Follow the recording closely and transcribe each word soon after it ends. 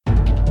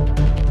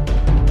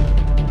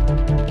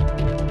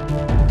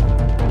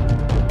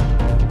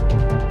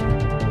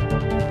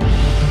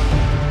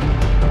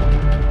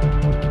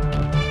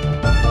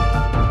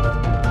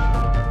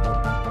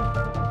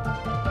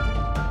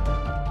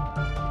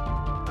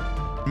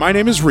My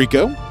name is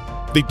Rico,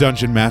 the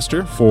Dungeon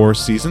Master for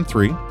Season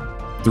 3,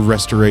 the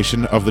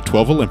restoration of the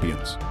 12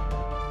 Olympians.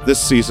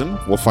 This season,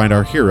 we'll find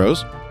our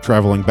heroes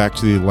traveling back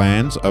to the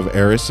lands of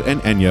Eris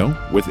and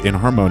Enyo within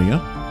Harmonia,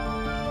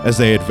 as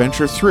they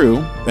adventure through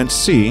and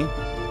see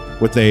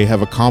what they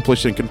have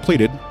accomplished and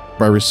completed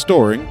by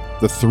restoring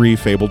the 3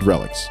 fabled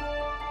relics,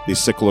 the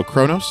Sickle of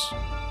Kronos,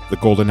 the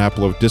Golden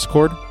Apple of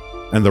Discord,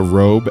 and the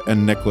Robe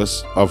and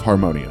Necklace of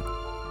Harmonia.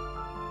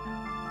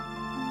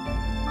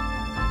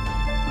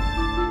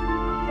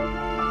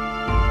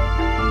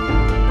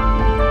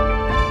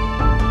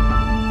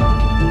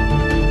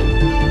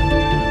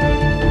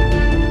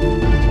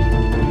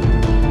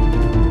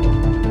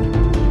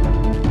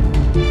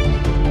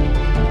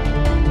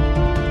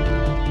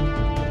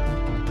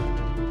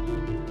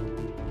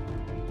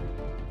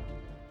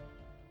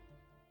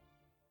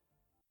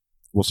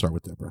 We'll start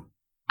with Deborah.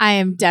 I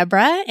am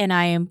Deborah, and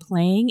I am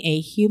playing a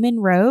human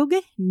rogue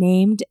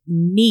named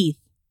Neith.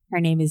 Her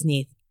name is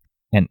Neith.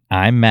 And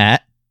I'm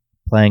Matt,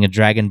 playing a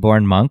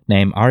dragonborn monk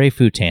named Ari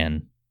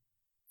Futan.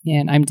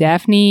 And I'm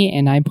Daphne,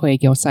 and I play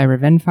Gilcyra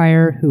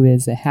Venfire, who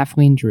is a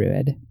halfling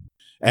druid.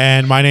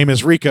 And my name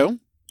is Rico.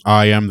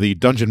 I am the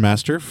Dungeon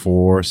Master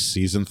for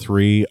Season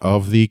 3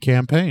 of the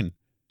campaign.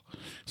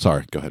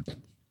 Sorry, go ahead.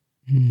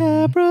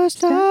 Deborah's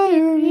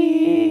Diary.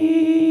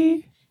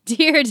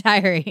 Dear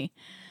Diary.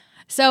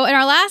 So in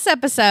our last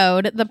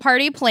episode, the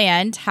party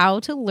planned how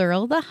to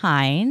lure the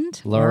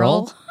hind.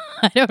 Lure?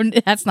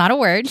 That's not a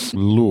word.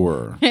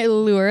 Lure.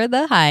 Lure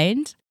the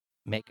hind.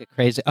 Make a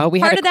crazy... Oh, we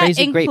Part had of a that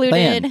crazy great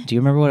plan. included- Do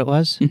you remember what it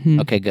was?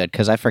 Mhm. Okay, good,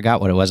 because I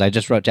forgot what it was. I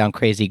just wrote down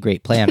crazy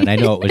great plan, and I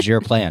know it was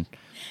your plan.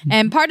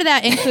 And part of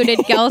that included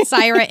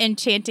Gelsira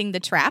enchanting the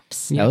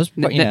traps, That was,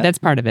 That's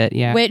part of it,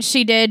 yeah. which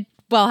she did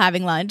while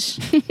having lunch.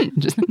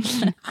 Just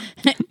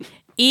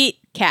Eat,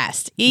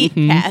 cast, eat,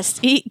 Mhm. cast,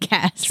 eat,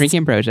 cast. drink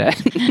ambrosia.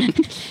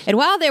 And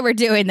while they were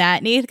doing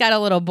that, Neith got a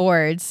little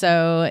bored.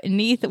 So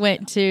Neith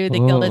went to the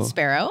Gilded Oh.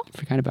 Sparrow,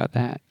 Forgot about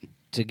that.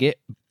 to get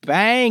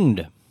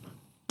banged.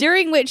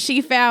 during which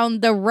she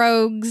found the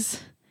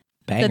rogues,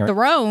 Banger. the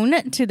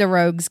throne to the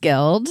Rogues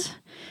Guild,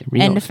 The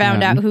real and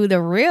found out throne. who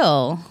the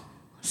real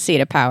seat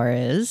of power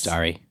is.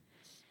 Sorry.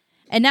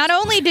 And not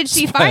only did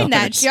she Spoilers. find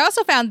that, she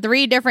also found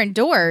 3 different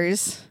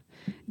doors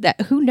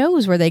that who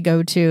knows where they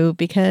go to,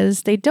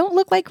 because they don't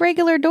look like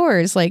regular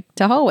doors, like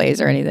to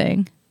hallways or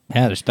anything.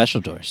 Yeah, they're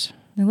special doors.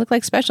 They look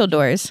like special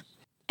doors.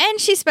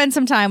 And she spent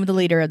some time with the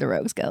leader of the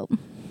Rogues Guild.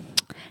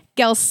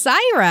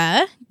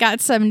 Gelsira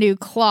got some new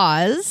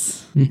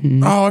claws,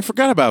 Mhm. Oh, I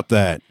forgot about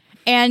that.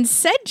 and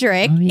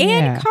Cedric Oh, yeah.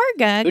 and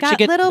Karga Who'd you got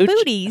get- little who'd-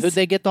 booties. Who'd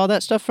they get all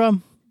that stuff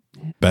from?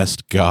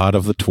 Best god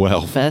of the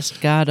 12. Best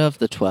god of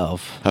the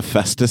 12.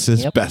 Hephaestus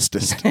is Yep.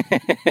 bestest.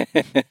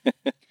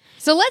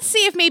 So let's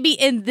see if maybe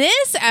in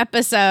this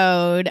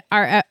episode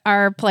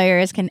our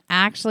players can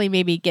actually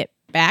maybe get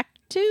back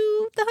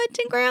to the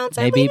hunting grounds.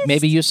 at least.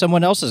 Maybe use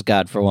someone else's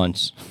god for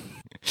once.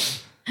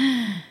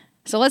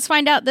 So let's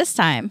find out this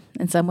time.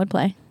 And some would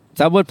play.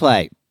 Some would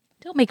play.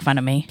 Don't make fun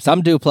of me.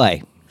 Some do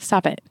play.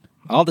 Stop it.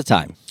 All the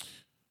time.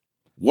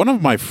 One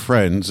of my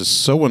friends is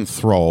so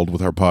enthralled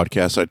with our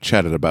podcast, I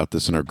chatted about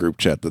this in our group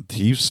chat, that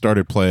he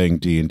started playing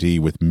D&D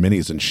with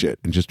minis and shit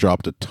and just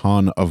dropped a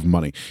ton of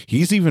money.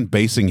 He's even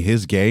basing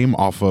his game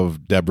off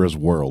of Deborah's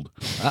world.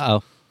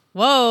 Uh-oh.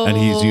 Whoa. And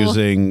he's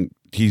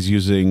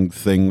using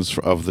things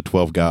of the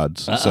 12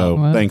 gods. Uh-oh. So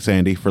What? thanks,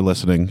 Andy, for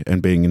listening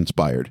and being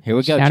inspired. Here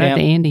we go, Shout out champ.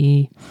 to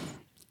Andy.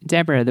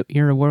 Deborah,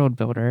 you're a world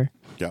builder.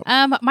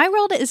 My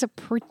world is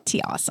pretty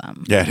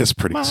awesome. Yeah, it's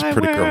pretty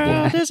cool.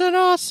 World is an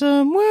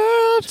awesome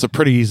world. It's a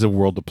pretty easy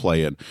world to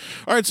play in.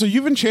 All right, so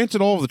you've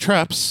enchanted all of the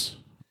traps.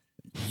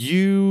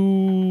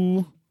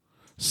 You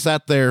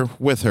sat there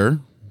with her.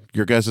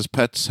 Your guys'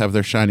 pets have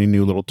their shiny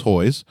new little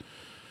toys.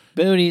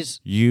 Booties.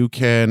 You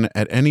can,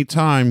 at any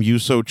time you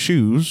so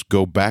choose,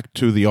 go back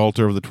to the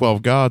altar of the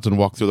 12 gods and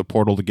walk through the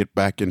portal to get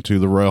back into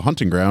the royal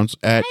hunting grounds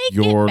at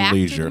your Get back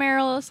leisure. to the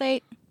Merrill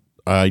Estate.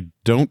 I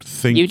don't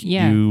think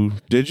Yeah. you...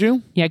 Did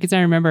you? Yeah, because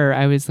I remember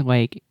I was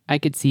like, I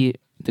could see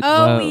the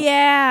Oh, glow.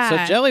 yeah.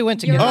 So Jelly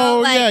went to You're get... all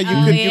Oh, like,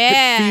 yeah, oh, you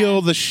yeah. could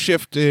feel the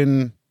shift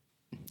in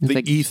It's the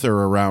like- ether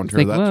around It's her.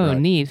 like, That's whoa, right.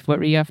 neat. What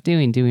were you off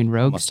doing? Doing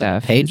rogue Almost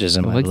like stuff. pages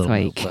in It my looks little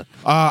like. notebook.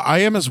 I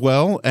am as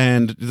well,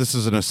 and this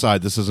is an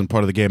aside. This isn't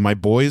part of the game. My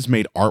boys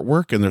made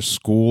artwork, and their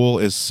school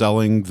is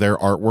selling their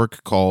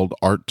artwork called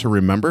Art to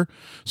Remember.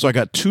 So I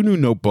got 2 new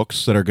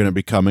notebooks that are going to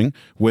be coming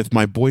with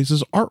my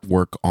boys'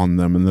 artwork on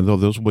them, and then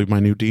those will be my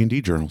new D&D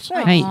journals.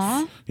 Nice.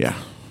 Aw. Yeah,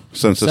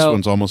 since this So-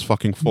 one's almost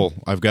fucking full.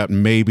 I've got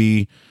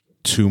maybe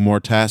 2 more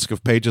tasks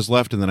of pages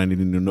left, and then I need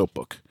a new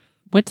notebook.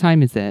 What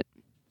time is it?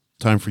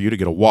 Time for you to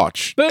get a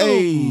watch. Boom.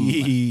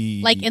 Hey!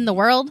 Like in the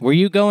world? Were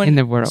you going... In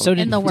the world. So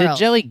did, In the did world.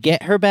 Jelly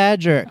get her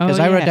badge? Because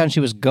Oh, I wrote yeah. down she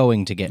was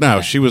going to get No,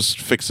 that. she was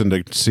fixing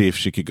to see if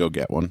she could go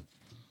get one.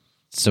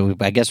 So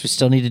I guess we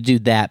still need to do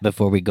that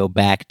before we go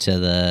back to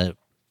the...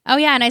 Oh,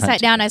 yeah. And I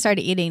sat down. I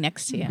started eating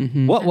next to you.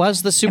 Mhm. What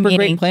was the super I'm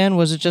great eating. plan?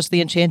 Was it just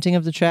the enchanting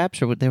of the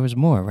traps, or there was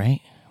more,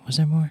 right? Was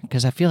there more?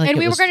 Because I feel like And it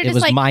we were was, going to it just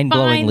was like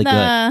mind-blowingly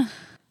find good.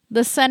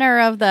 the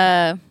center of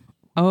the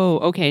Oh,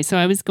 okay. So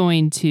I was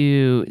going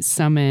to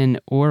summon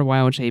or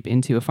wild shape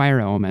into a fire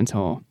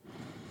elemental.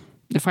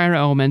 The fire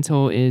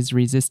elemental is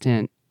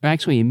resistant, or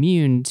actually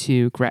immune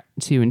to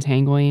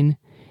entangling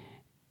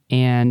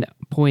and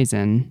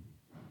poison.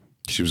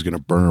 She was going to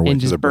burn her way And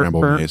through the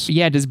bramble maze.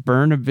 Yeah, just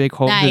burn a big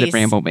hole through the Nice.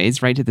 bramble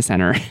maze right to the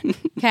center. 'Cause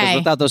Okay.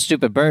 without those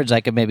stupid birds, I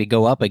could maybe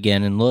go up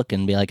again and look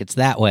and be like, it's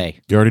that way.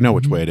 You already know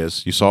which way it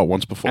is. You saw it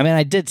once before. I mean,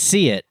 I did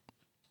see it,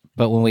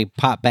 but when we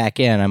pop back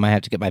in, I might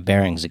have to get my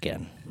bearings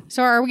again.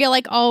 So are we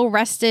like all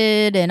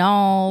rested and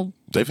all?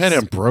 They've had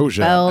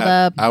ambrosia Spelled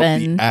up out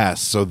and- the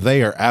ass, so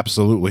they are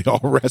absolutely all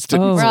rested.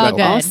 and We're all spelled.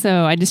 good.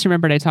 Also, I just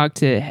remembered I talked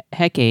to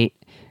Hecate,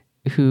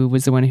 who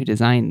was the one who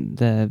designed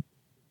the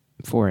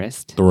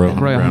forest. The Royal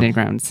Hunting Hunting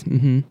Grounds.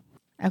 Mm-hmm.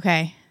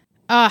 Okay.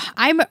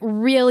 I'm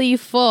really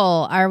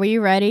full. Are we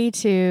ready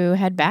to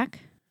head back?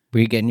 Were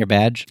you getting your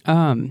badge?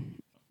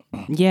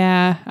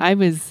 Yeah, I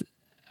was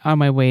on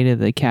my way to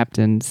the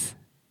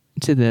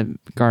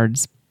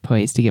guard's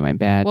place to get my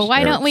badge. Well, why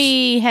don't Barracks.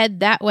 we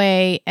head that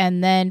way,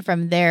 and then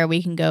from there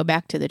we can go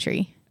back to the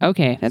tree.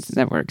 Okay,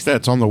 that works. Yeah,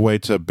 it's on the way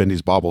to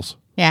Bendy's Baubles.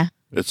 Yeah.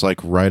 It's like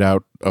right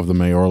out of the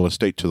mayoral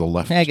estate to the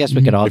left. I guess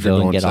we could all If you're go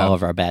and going get all south.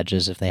 of our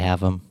badges if they have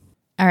them.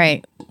 All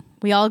right.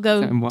 We all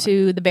go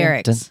to the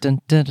barracks.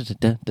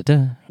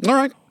 All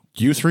right.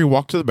 You three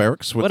walk to the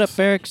barracks with What up,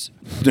 barracks?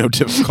 no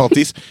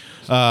difficulties.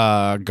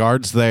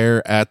 Guards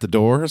there at the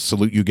door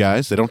salute you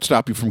guys. They don't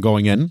stop you from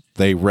going in.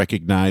 They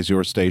recognize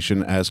your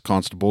station as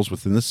constables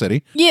within the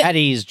city. Yeah. At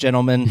ease,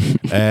 gentlemen.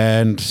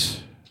 And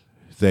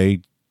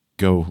they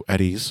go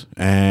at ease.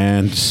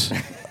 And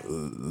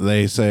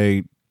they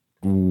say,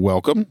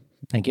 welcome.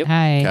 Thank you.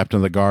 Hi. Captain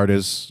of the guard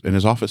is in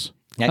his office.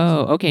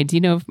 Oh, okay. Do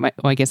you know if well,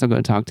 I guess I'll go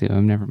talk to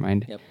him. Never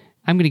mind. Yep.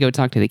 I'm going to go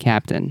talk to the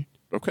captain.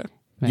 Okay.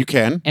 You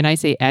can. And I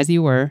say, as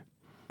you were.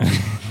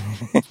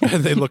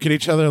 And they look at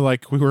each other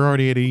like we were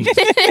already at ease,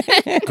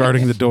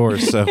 guarding the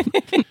doors. So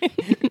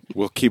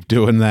we'll keep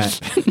doing that.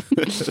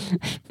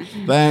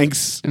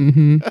 Thanks.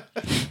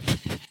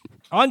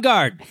 On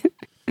guard.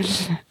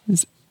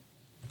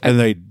 And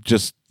they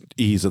just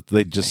ease it.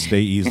 They just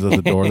stay eased at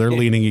the door. They're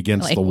leaning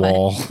against Like the what?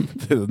 wall.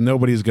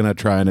 Nobody's gonna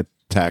try and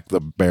attack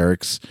the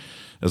barracks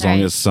as long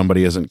Right. as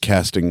somebody isn't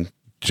casting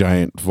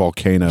giant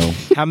volcano.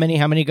 How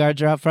many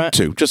guards are out front?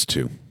 Just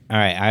two. All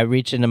right, I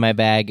reach into my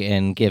bag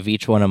and give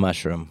each one a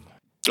mushroom.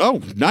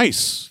 Oh,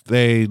 nice.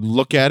 They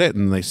look at it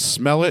and they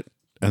smell it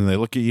and they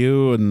look at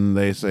you and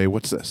they say,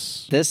 "What's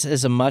this?" This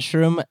is a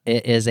mushroom.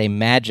 It is a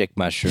magic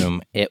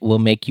mushroom. It will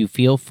make you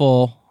feel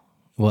full.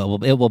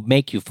 Well, it will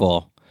make you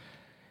full,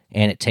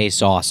 and it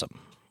tastes awesome.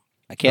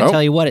 I can't Oh.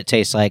 tell you what it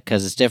tastes like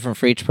because it's different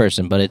for each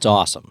person, but it's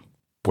awesome.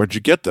 Where'd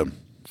you get them?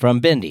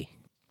 From Bindi.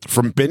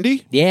 From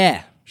Bindi?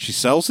 Yeah. She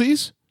sells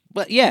these?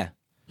 But yeah,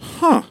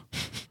 Huh.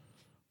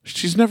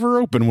 She's never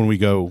open when we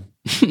go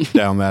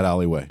down that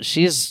alleyway.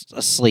 she's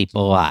asleep a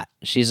lot.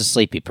 She's a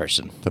sleepy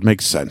person. That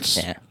makes sense.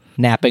 Yeah.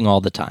 Napping all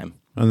the time.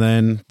 And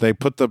then they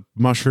put the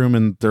mushroom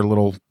in their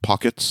little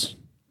pockets,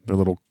 their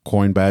little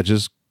coin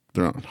badges.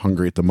 They're not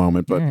hungry at the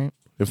moment, but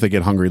if they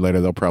get hungry later,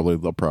 they'll probably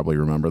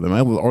remember them,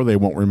 or they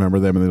won't remember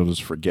them and they'll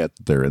just forget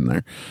that they're in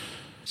there.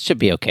 Should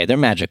be okay. They're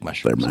magic They're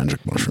mushrooms.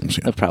 magic mushrooms.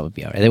 Yeah. They'll probably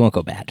be all right. They won't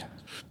go bad.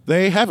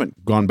 They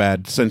haven't gone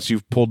bad since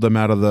you've pulled them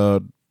out of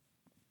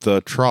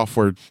the trough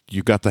where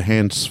you got the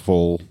hands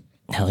full.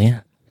 Hell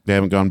yeah. They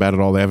haven't gone bad at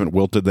all. They haven't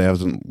wilted. They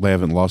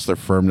haven't lost their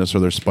firmness or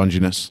their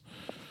sponginess.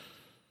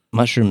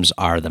 Mushrooms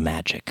are the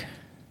magic.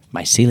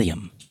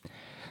 Mycelium.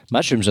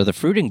 Mushrooms are the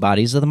fruiting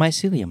bodies of the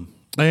mycelium.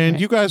 And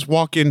you guys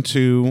walk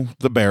into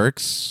the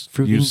barracks.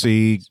 Fruiting You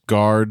see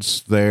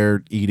guards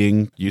there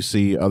eating. You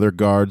see other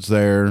guards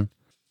there,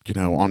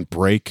 on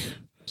break.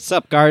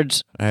 Sup,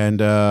 guards? And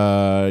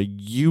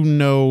you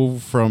know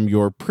from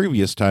your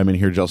previous time in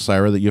here,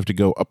 Jelsira, that you have to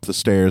go up the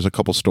stairs a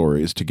couple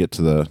stories to get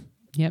to the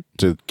Yep.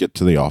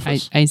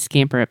 office. I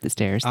scamper up the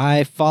stairs.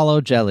 I follow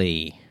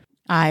Jelly.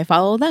 I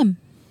follow them.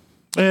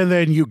 And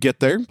then you get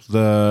there.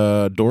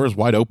 The door is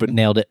wide open.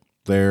 Nailed it.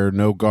 There are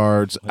no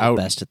guards out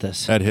Best at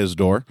this. at his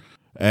door.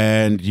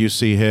 And you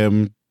see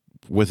him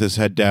with his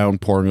head down,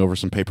 poring over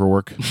some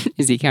paperwork.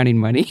 Is he counting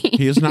money?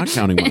 He is not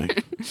counting money.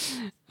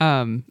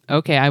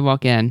 Okay, I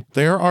walk in.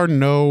 There are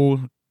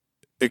no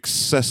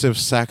excessive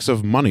sacks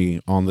of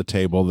money on the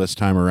table this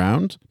time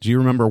around. Do you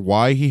remember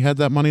why he had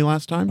that money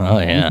last time? Oh,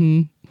 yeah.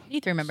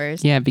 Heath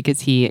remembers. Yeah,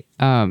 because he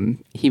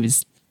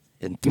was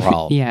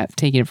Enthralled.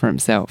 taking it for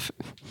himself.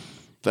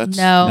 That's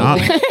No.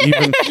 not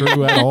even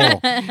true at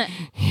all.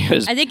 He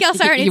was I think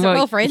Elsire needs to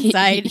roll for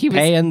insight. He was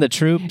paying the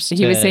troops.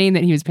 he was to- saying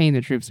that he was paying the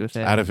troops with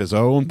it. Out of his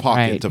own pocket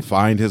Right. to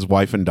find his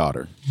wife and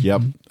daughter.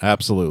 Yep,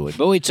 absolutely.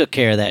 But we took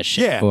care of that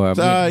shit for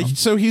him.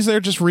 So he's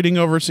there just reading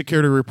over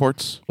security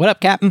reports. What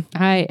up, Captain?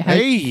 Hi.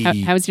 Hey.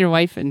 How's your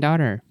wife and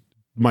daughter?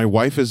 My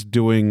wife is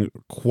doing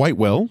quite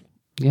well.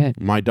 Good.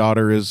 My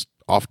daughter is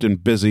often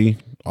busy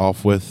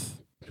off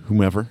with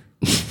whomever.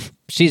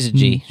 She's a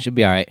G. She'll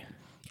be all right.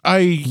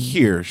 I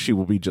hear she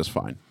will be just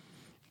fine.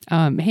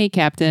 Hey,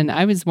 Captain.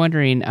 I was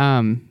wondering,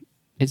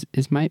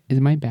 is my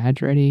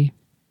badge ready?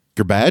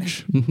 Your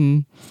badge? Mm-hmm.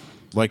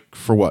 Like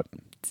for what?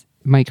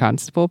 my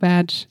constable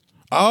badge.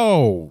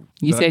 Oh,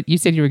 You said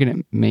you were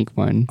gonna make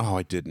one. oh,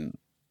 I didn't.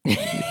 Uh,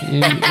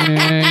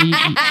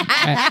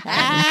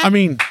 I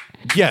mean,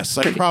 yes,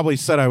 I probably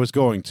said I was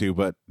going to,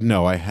 but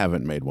no, I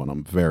haven't made one.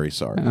 I'm very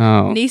sorry.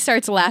 oh, And he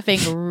starts laughing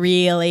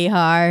really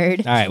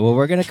hard. All right. Well,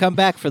 we're gonna come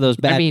back for those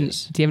I mean,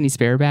 badges. do you have any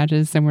spare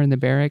badges somewhere in the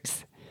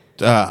barracks?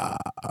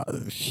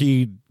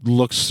 He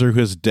looks through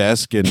his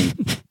desk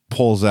and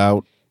pulls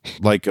out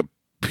like a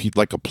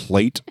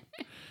plate,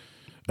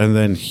 and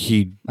then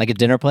he Like a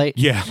dinner plate.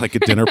 like a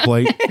dinner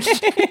plate,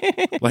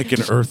 like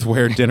an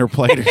earthenware dinner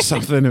plate or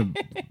something. And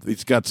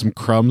he's got some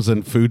crumbs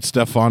and food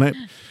stuff on it,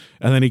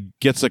 and then he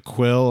gets a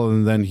quill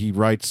and then he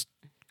writes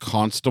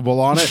constable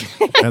on it,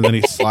 and then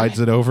he slides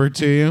it over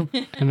to you.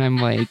 And I'm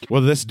like,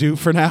 Will this do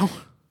for now?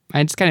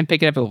 I just kind of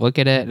pick it up and look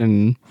at it,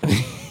 and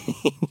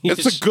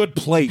It's a good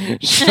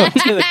plate. Show it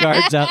to the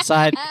guards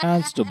outside.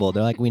 Constable.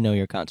 They're like, we know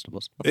you're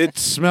constables. It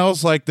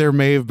smells like there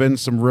may have been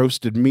some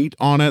roasted meat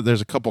on it.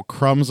 There's a couple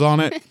crumbs on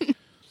it.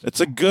 It's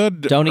a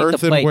good Don't eat the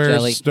plate, earthenware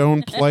Jelly.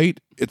 stone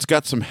plate. It's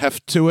got some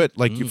heft to it.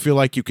 Like you feel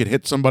like you could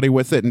hit somebody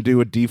with it and do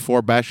a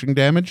D4 bashing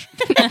damage.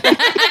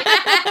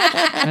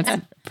 that's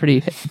a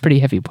pretty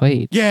heavy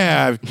plate.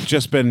 Yeah, I've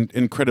just been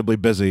incredibly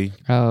busy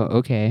Oh,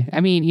 okay.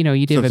 I mean, you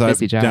do have since a I'm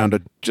busy job. down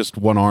to just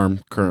one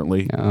arm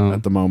currently Oh.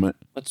 at the moment.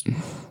 What's,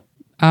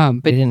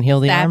 But they didn't heal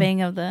the arm?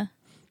 Stabbing of the.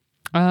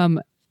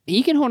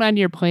 you can hold on to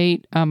your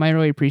plate. I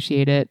really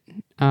appreciate it.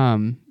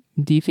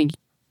 Do you think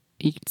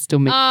you could still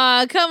make?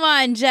 Oh, come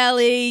on,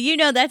 Jelly. You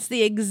know that's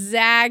the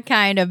exact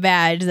kind of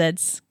badge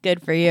that's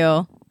good for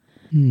you.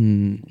 I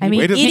mean,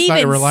 Way to it cite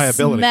even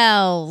reliability.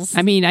 smells.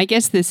 I mean, I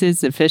guess this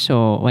is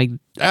official. Like,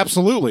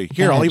 Absolutely.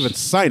 Here, I'll Badge. even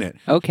sign it.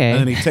 okay.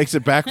 And then he takes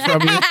it back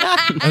from you,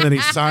 and then he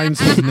signs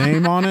his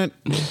name on it,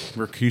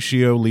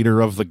 Mercutio,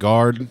 leader of the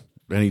guard,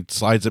 and he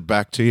slides it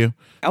back to you.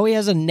 Oh, he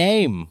has a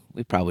name.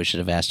 We probably should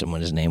have asked him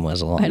what his name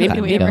was a long Why time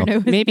didn't we ago. ever know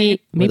his maybe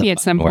the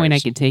at some fuck point I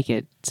works? could take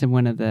it to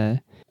one of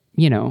the,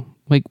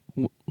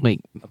 like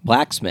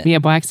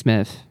Blacksmith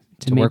blacksmith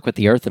to work with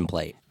the earthen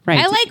plate. right.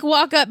 I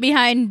walk up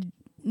behind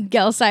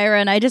Gelsira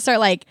and I just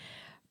start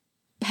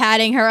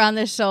patting her on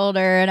the shoulder,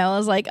 and I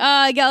was like,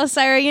 "Oh,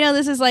 Gelsira,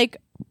 this is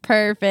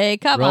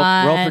perfect. Come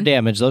on." Roll for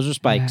damage. Those are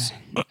spikes.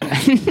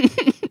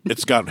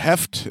 It's got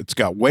heft. It's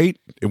got weight.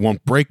 It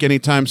won't break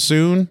anytime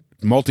soon.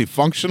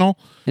 Multifunctional.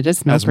 It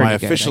just smells Has my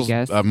pretty official good,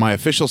 I guess. my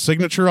official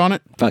signature on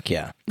it. Fuck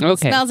yeah.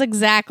 Okay. Smells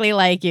exactly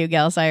like you,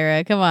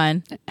 Gelsira. Come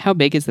on. How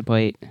big is the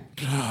plate?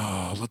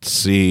 Let's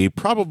see.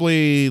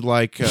 Probably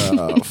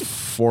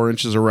 4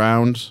 inches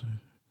around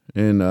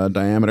in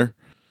diameter.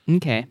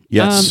 Okay.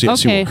 Yes,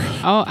 yes, you okay.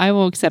 are. I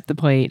will accept the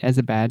plate as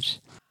a badge.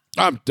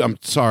 I'm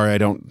sorry. I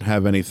don't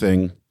have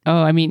anything.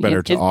 Oh, I mean,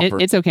 Better to offer.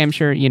 it's okay. I'm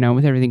sure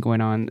with everything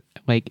going on,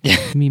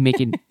 me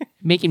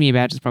making me a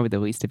badge is probably the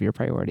least of your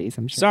priorities.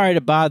 I'm sure. Sorry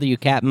to bother you,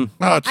 Captain.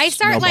 Oh, it's I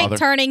start no bother.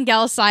 turning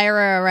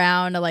Gelsira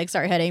around to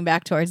start heading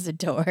back towards the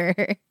door.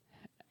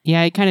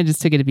 Yeah, I kind of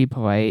just took it to be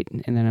polite,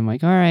 and then I'm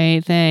like, all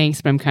right,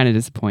 thanks, but I'm kind of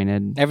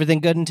disappointed.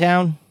 Everything good in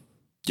town?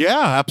 Yeah,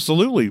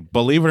 absolutely.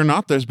 Believe it or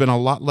not, there's been a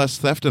lot less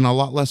theft and a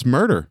lot less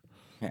murder.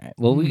 All right.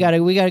 Well, we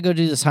gotta go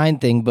do this Hind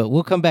thing, but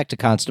we'll come back to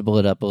constable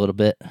it up a little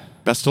bit.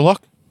 Best of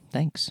luck.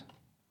 Thanks.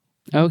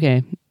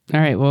 Okay. All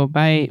right. Well,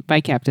 bye,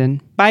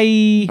 Captain.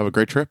 Bye. Have a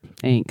great trip.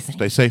 Thanks.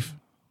 Stay safe.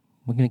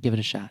 We're gonna give it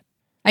a shot.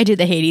 I do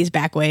the Hades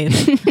back wave.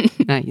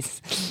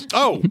 Nice.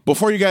 Oh,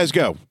 before you guys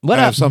go, What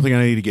I up? have something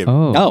I need to give.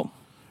 Oh. Oh,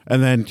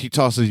 And then he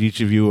tosses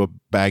each of you a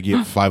baggie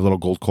of 5 little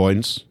gold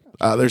coins.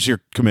 There's your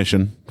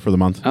commission for the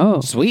month.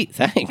 Oh. sweet.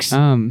 Thanks.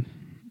 Oh.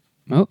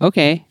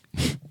 Okay.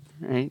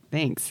 All right.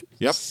 Thanks.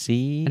 Yep.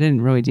 See I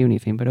didn't really do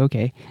anything, but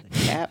okay.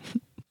 Cap.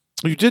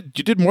 You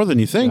did more than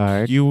you think.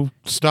 Guard. You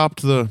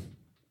stopped the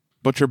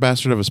butcher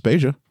bastard of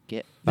Aspasia.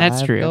 Get That's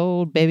 5 true.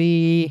 gold,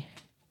 baby.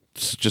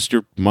 It's just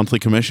your monthly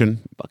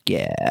commission. Fuck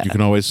yeah. You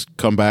can always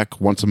come back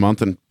once a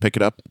month and pick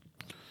it up.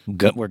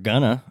 We're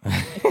gonna.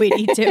 We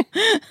need to.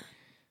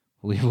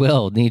 We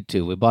will need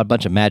to. We bought a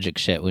bunch of magic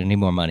shit. We need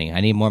more money.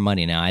 I need more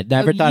money now. I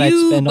never thought I'd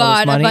You spend all this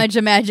bought a money. bunch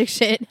of magic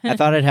shit. I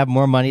thought I'd have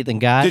more money than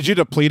God. Did you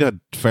deplete a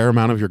fair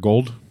amount of your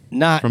gold?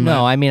 Not. from No,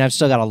 that? I mean I've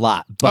still got a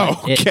lot, but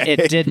Oh, okay.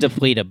 it did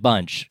deplete a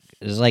bunch.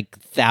 There's like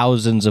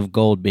thousands of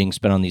gold being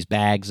spent on these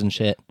bags and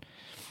shit.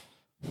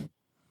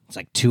 It's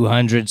like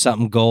 200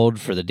 something gold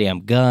for the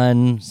damn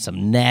gun,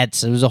 some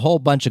nets. There was a whole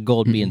bunch of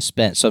gold being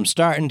spent. So I'm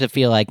starting to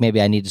feel like maybe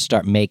I need to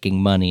start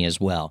making money as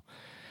well.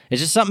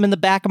 It's just something in the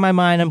back of my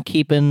mind I'm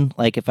keeping.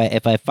 Like if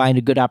I find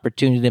a good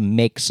opportunity to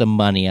make some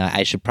money,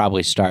 I should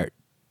probably start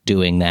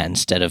doing that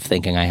instead of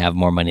thinking I have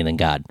more money than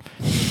God.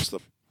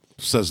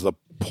 Says the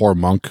poor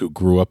monk who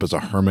grew up as a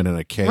hermit in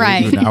a cave,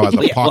 Right. who now has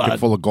a Yeah, pocket well,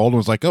 full of gold and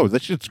was like, oh,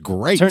 this shit's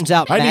great. Turns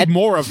out I mag- need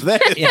more of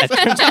this. Yeah, it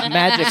turns out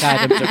magic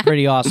items are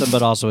pretty awesome,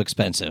 but also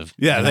expensive.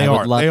 Yeah, And they I are.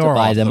 would love They to are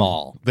buy awesome. them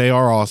all. They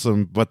are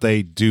awesome, but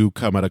they do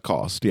come at a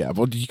cost. Yeah,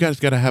 well, you guys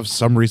got to have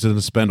some reason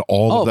to spend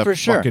all Oh, of that for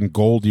sure. fucking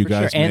gold you For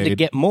sure. guys And made. to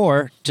get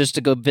more, just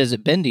to go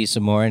visit Bindi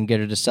some more and get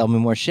her to sell me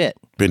more shit.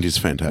 Bindy's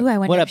fantastic. Ooh, I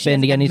wonder What if up, she has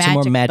Bindi? a I need some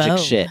more magic bow.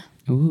 shit.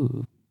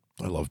 Ooh.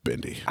 I love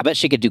Bindi. I bet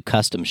she could do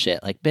custom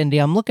shit. Like,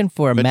 Bindi, I'm looking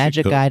for a Bet she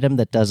magic could. item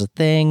that does a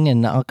thing,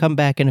 and I'll come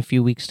back in a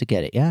few weeks to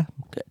get it. Yeah?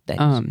 Good.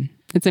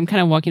 Thanks. I'm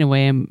kind of walking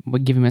away. I'm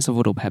giving myself a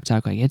little pep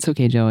talk. Like, it's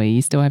okay, Joey.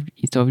 You still have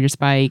your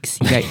spikes.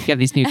 You got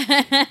these new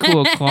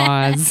cool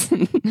claws.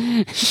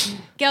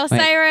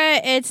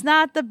 Gelsira, it's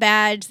not the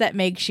badge that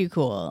makes you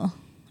cool.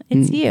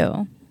 It's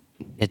you.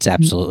 It's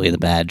absolutely the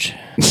badge.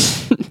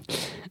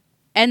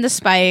 And the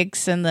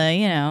spikes and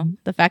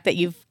the fact that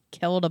you've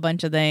killed a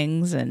bunch of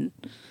things and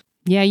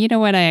Yeah, you know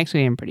what? I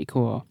actually am pretty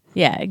cool.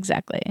 yeah,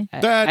 exactly.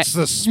 That's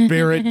the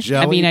spirit,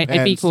 Jelly. I mean,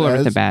 I'd be cooler with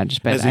the says,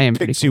 badge, but as I he am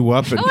pretty picks cool. you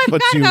up and Oh, I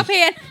puts forgot you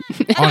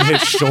about Pan. on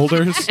his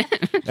shoulders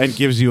and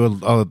gives you a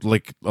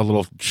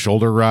little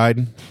shoulder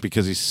ride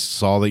because he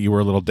saw that you were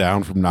a little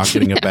down from not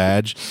getting a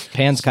badge.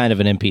 Pan's kind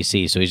of an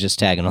NPC, so he's just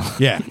tagging along.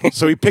 Yeah.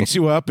 So he picks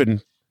you up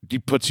and he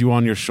puts you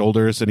on your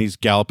shoulders and he's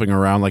galloping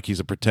around like he's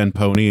a pretend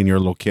pony and you're a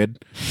little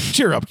kid.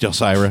 Cheer up,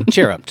 Gelsira.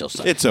 Cheer up,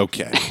 Josiah. It's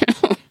okay.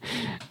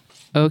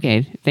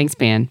 Okay, thanks,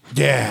 Pan.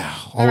 Yeah.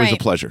 Always a right.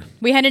 pleasure.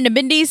 We head into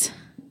Bindy's?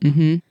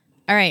 Mm-hmm.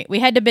 All right, we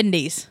head to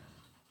Bindy's.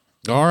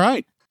 All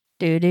right.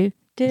 Do.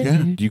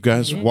 Yeah. You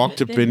guys walk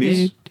to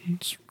Bindy's.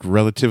 It's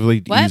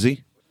relatively What?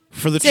 easy.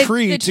 For the To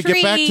tree the to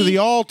get back to tree. the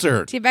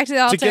altar. To get back to the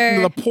altar. To get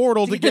into the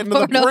portal, to get into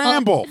the portal.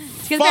 bramble.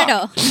 get the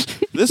portal.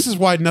 Fuck. This is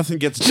why nothing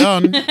gets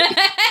done.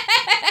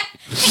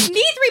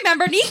 Neith,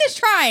 remember, Neith is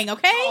trying,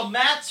 okay?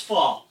 Matt's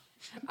fault.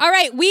 All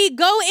right, we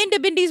go into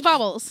Bindy's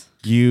bubbles.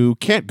 You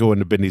can't go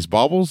into Bindy's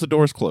baubles. The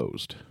door's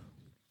closed.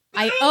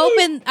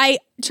 I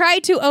try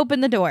to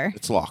open the door.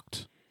 It's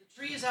locked.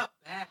 The tree is out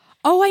back.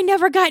 Oh, I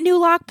never got new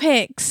lock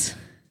picks.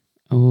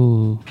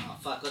 Oh, Oh,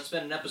 fuck. Let's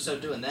spend an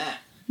episode doing that.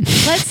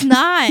 Let's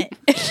not.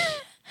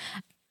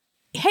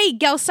 Hey,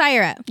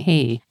 Gelsira,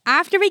 hey.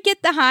 after we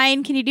get the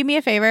hind, can you do me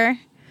a favor?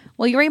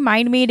 Will you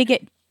remind me to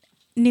get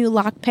new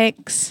lock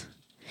picks?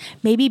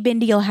 Maybe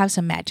Bindy will have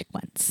some magic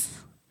ones.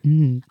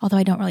 Although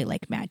I don't really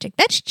like magic.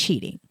 That's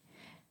cheating.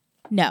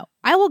 No,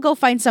 I will go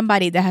find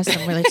somebody that has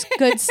some really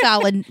good,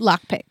 solid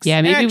lock picks.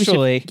 Yeah, maybe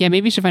Actually-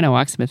 we should find a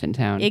locksmith in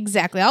town.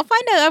 Exactly. I'll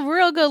find a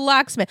real good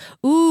locksmith.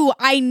 Ooh,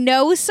 I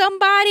know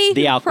somebody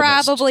The who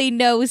alchemist. probably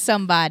knows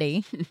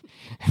somebody.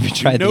 Have you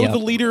tried Know the the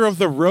leader of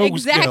the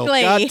Rogues Guild.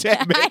 Exactly. God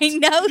damn it. I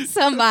know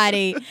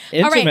somebody. All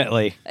right.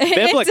 Intimately.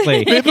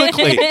 Biblically.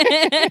 Biblically.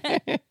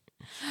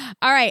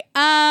 All right.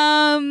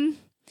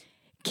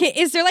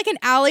 Is there like an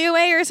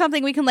alleyway or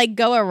something we can like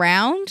go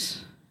around?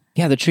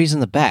 Yeah, the tree's in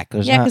the back.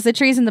 There's Yeah, not. because the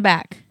tree's in the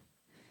back.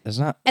 There's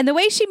not. And the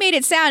way she made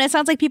it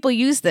sounds like people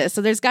use this.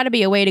 So there's got to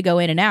be a way to go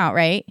in and out,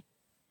 right?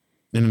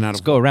 In and out Let's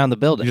of. go around the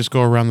You building. just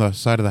go around the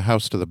side of the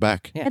house to the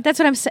back. Yeah. That's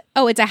what I'm saying.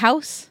 Oh, it's a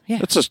house?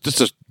 It's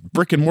just a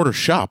brick and mortar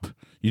shop.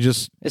 You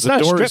just It's the not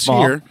a door strip is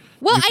mall. here.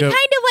 Well, You I go- kind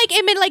of like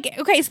it meant like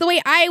okay, so the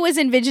way I was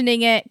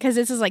envisioning it, because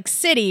this is like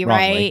city,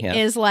 Wrongly, right? yeah.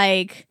 Is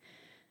like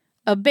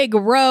a big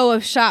row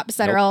of shops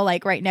that are all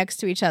like right next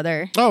to each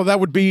other. Oh, that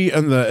would be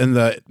in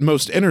the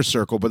most inner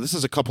circle, but this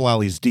is a couple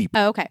alleys deep.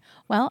 Oh, okay.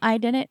 Well, I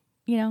didn't,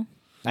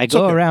 I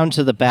go okay. around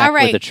to the back All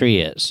right. where the tree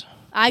is.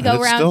 I And go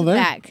it's around still to the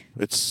there. back.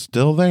 It's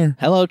still there.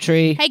 Hello,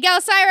 tree. Hey,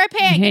 Gelsira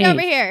Pan, Hey. get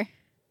over here.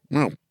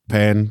 Well,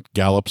 Pan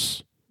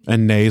gallops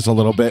and neighs a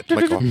little bit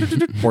like a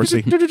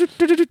horsey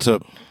to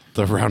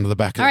the round of the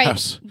back of All the right,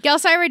 house.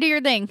 Gelsira, do your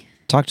thing.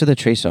 Talk to the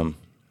tree some.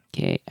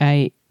 Okay,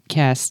 I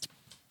cast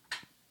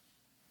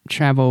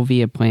travel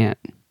via plant.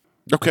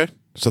 Okay.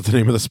 Is that the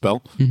name of the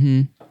spell?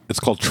 Mm-hmm. It's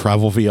called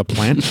Travel Via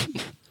Plant.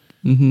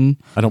 Mm-hmm.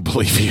 I don't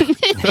believe you.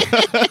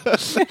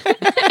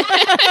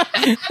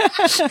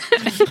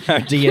 Our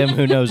DM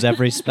who knows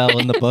every spell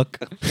in the book.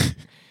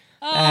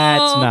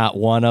 That's not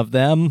one of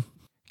them.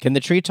 Can the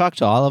tree talk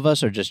to all of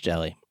us or just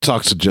Jelly?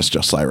 Talks to just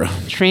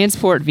Jelsira.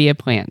 Transport via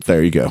plants.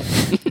 There you go.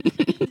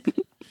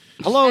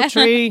 Hello,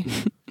 tree.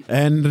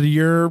 And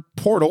your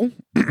portal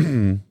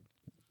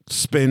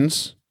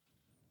spins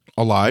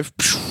alive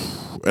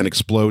and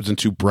explodes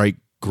into bright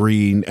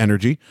green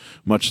energy,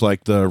 much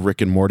like the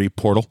Rick and Morty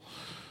portal,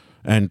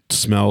 and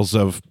smells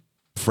of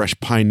fresh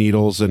pine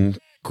needles and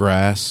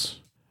grass,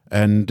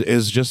 and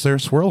is just there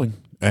swirling.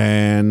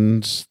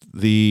 And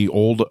the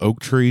old oak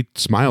tree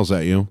smiles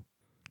at you.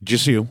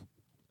 Just you.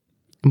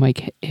 I'm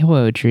like,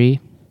 hello, tree.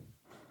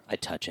 I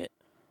touch it.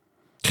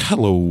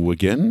 Hello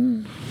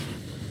again.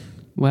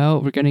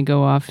 Well, we're going to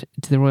go off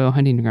to the Royal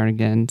Hunting Ground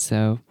again,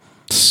 so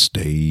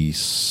Stay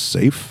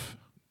safe.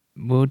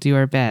 we'll do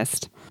our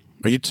best.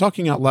 Are you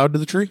talking out loud to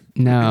the tree?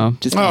 No,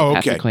 just Oh,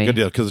 okay. telepathically. Good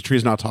deal, because the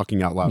tree's not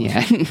talking out loud.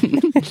 Yeah.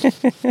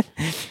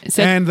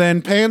 So And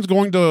then Pan's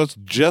going to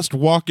just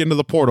walk into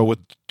the portal with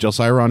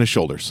Gelsira on his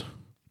shoulders.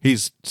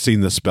 He's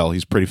seen this spell.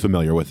 He's pretty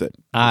familiar with it.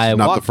 I It's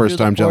not walk the first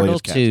through time Jelly portal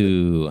has cast it.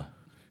 to.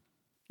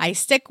 I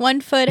stick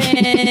one foot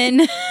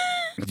in,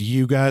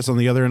 You guys on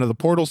the other end of the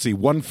portal see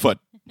 1 foot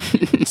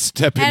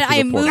step into and I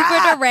the move portal.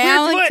 it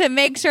around to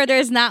make sure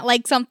there's not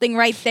like something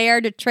right there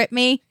to trip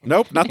me,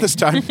 Nope, not this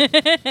time.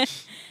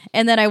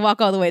 and then I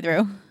walk all the way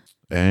through.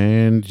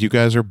 And you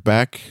guys are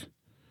back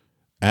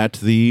at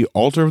the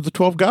altar of the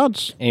 12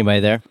 gods.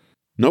 Anybody there?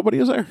 Nobody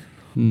is there.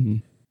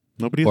 Mhm.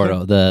 Nobody is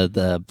Portal. there.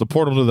 The The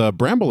portal to the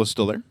bramble is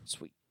still there.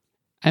 sweet.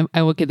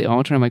 I look at the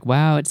altar and I'm like,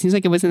 wow, it seems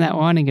like it wasn't that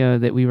long ago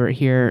that we were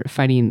here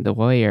fighting the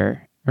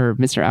lawyer, or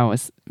Mr.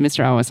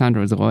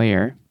 Alessandro's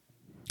lawyer.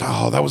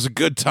 Oh, that was a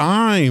good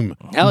time.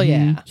 Hell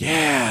yeah.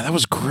 Yeah, that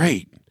was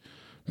great.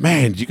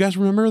 Man, do you guys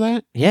remember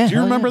that? Yeah, Do you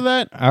hell remember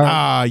yeah.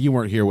 that? You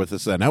weren't here with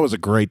us then. That was a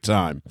great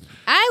time.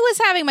 I was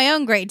having my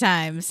own great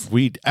times.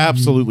 We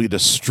absolutely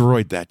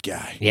destroyed that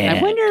guy. Yeah,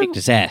 kicked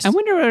his ass. I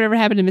wonder whatever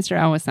happened to Mr.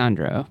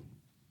 Alessandro.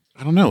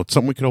 I don't know. It's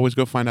something we could always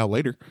go find out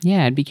later.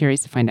 Yeah, I'd be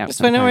curious to find out. Let's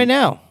find out right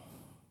now.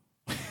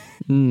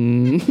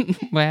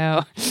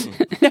 Well,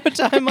 No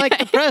time like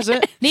the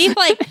present. Neve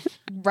like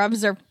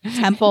rubs her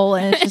temple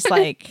and it's just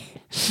like.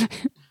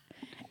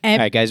 All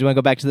right, guys, you want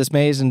to go back to this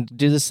maze and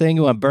do this thing?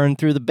 You want to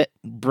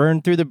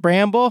burn through the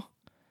bramble?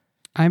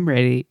 I'm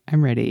ready.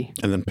 And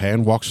then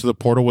Pan walks through the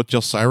portal with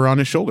Jelsira on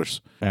his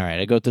shoulders. All right,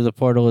 I go through the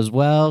portal as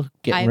well,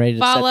 getting I ready to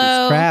set follow.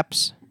 these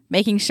traps.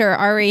 Making sure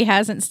Ari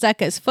hasn't stuck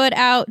his foot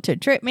out to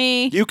trip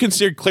me. You can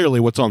see clearly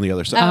what's on the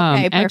other side.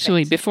 Okay, perfect.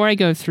 Actually, before I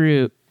go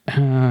through,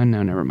 no,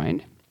 never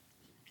mind.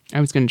 I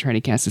was going to try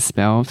to cast a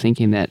spell,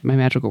 thinking that my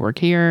magic will work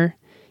here.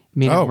 It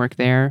may not work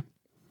there.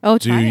 Oh,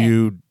 Do try it.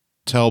 you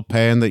tell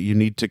Pan that you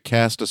need to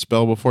cast a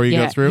spell before you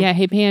go through? Yeah,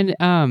 hey, Pan.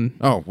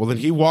 Oh, well, then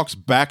he walks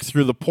back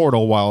through the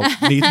portal while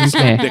Nathan's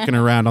dicking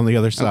around on the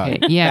other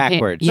side. Okay, yeah,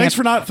 Backwards. Pan,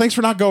 Thanks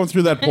for not going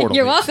through that portal.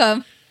 You're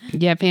welcome.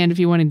 yeah, Pan, if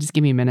you want to just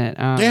give me a minute.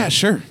 Yeah,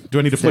 sure. Do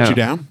I need to put you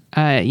down?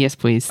 Yes,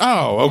 please.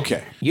 Oh,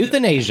 okay.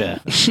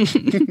 Euthanasia.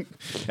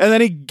 And then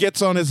he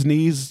gets on his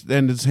knees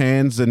and his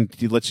hands and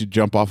he lets you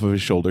jump off of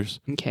his shoulders.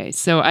 Okay,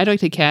 so I'd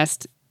like to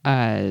cast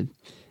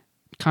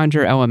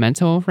Conjure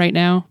Elemental right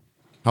now.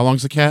 How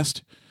long's the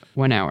cast?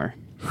 1 hour.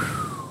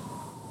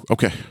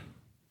 Okay.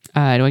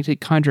 I'd like to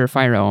conjure a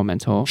Fire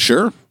Elemental.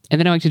 Sure. And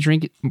then I'd like to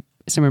drink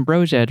some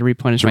ambrosia to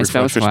replenish my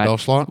spell Refresh your slot. spell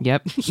slot?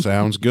 Yep.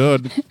 Sounds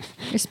good.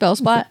 Your spell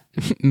spot.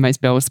 My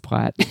spell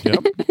slot.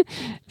 Yep.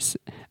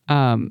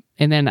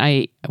 And then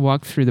I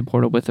walk through the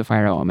portal with the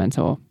Fire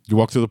Elemental. You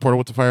walk through the portal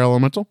with the fire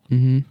elemental?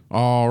 Mm-hmm.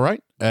 All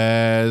right.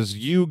 As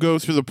you go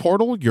through the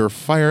portal, your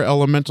fire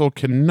elemental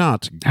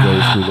cannot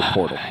go through the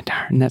portal.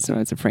 Darn, that's what I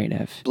was afraid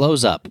of.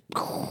 Blows up.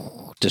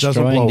 blow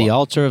Destroying the up.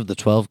 altar of the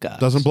 12 gods.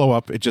 Doesn't blow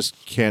up. It just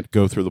can't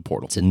go through the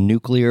portal. It's a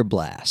nuclear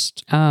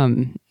blast.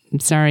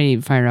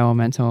 Sorry, Fire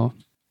Elemental.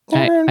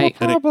 I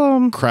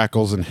problem.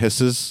 Crackles and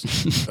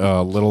hisses,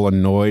 a little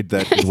annoyed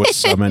that he was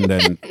summoned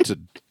and to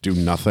do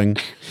nothing.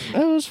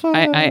 That was fun.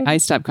 I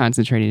stopped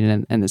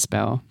concentrating in the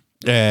spell.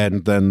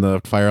 And then the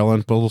fire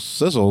elemental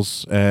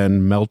sizzles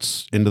and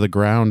melts into the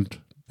ground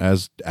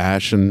as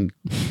ash and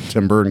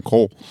timber and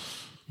coal.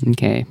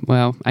 Okay,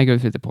 well, I go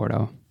through the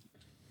portal.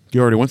 You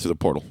already went through the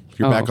portal.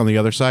 You're Oh. back on the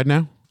other side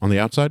now? On the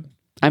outside?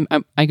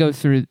 I go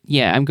through.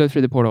 Yeah, I'm go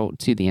through the portal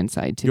to the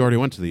inside too. You already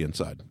went to the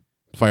inside.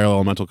 Fire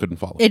elemental couldn't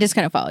follow. It is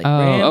going to follow you.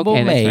 Oh, Bramble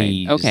okay, that's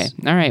maze. right. Okay,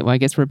 all right. Well, I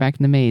guess we're back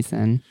in the maze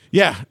then.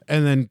 Yeah,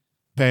 and then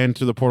Pan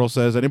to the portal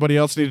says, anybody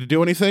else need to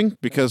do anything?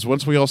 Because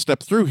once we all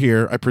step through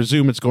here, I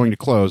presume it's going to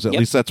close. At Yep.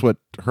 least that's what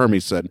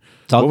Hermes said.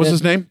 It's all What was good.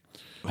 his name?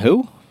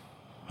 Who?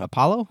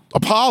 Apollo?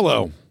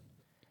 Apollo.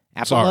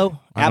 Apollo?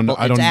 I don't know-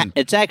 I don't-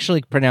 It's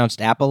actually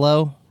pronounced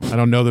Apollo. I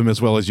don't know them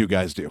as well as you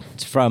guys do.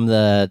 It's from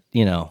the,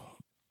 Took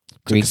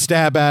Greek. a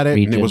stab at it, and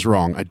region. it was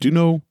wrong. I do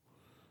know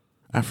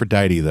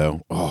Aphrodite,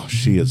 though. Oh,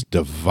 she is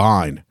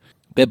divine.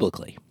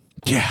 Biblically.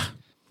 Yeah.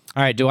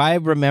 All right, do I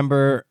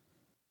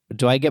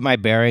get my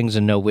bearings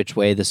and know which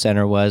way the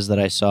center was that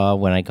I saw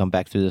when I come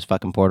back through this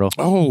fucking portal?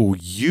 Oh,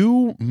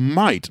 you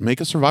might make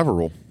a survival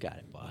roll. Got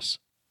it, boss.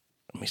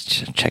 Let me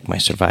check my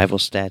survival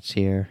stats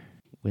here.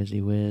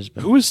 Whizzy whiz.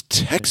 Who is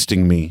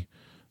texting me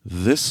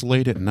this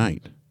late at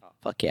night?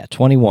 Fuck yeah,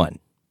 21.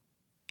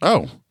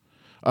 Oh.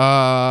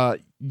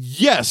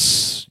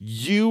 Yes,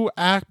 you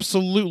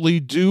absolutely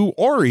do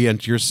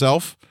orient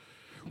yourself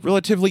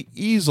relatively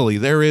easily.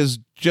 There is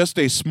just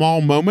a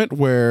small moment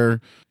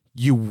where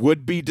you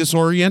would be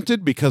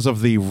disoriented because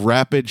of the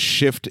rapid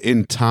shift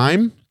in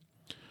time.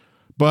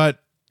 But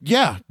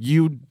yeah,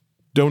 you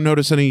don't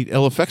notice any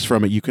ill effects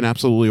from it. You can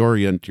absolutely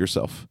orient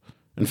yourself.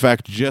 In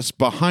fact, just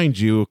behind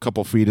you, a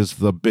couple feet, is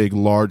the big,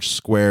 large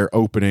square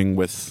opening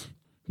with,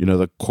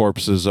 the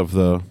corpses of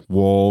the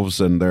wolves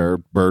and their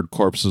bird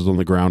corpses on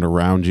the ground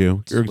around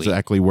you. You're Sweet.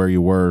 exactly where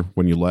you were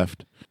when you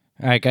left.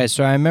 All right, guys.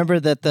 So I remember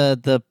that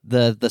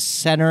the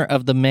center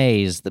of the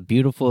maze, the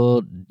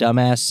beautiful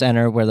dumbass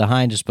center where the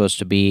hind is supposed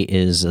to be,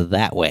 is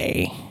that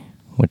way,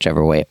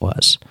 whichever way it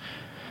was.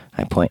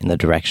 I point in the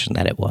direction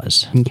that it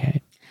was.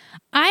 Okay.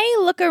 I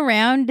look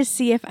around to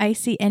see if I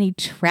see any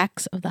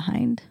tracks of the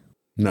hind.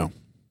 No.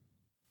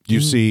 You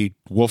see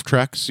wolf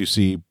tracks. You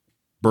see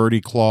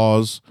birdie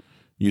claws.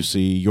 You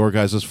see your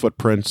guys'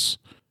 footprints.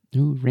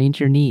 Ooh,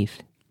 Ranger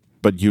Neath.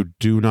 But you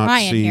do not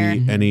Ryan see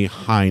here. any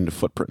hind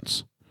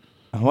footprints.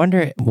 I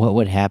wonder what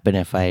would happen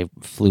if I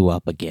flew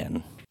up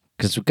again.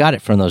 Because we got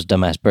it from those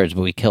dumbass birds,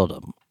 but we killed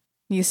them.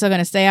 You still going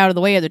to stay out of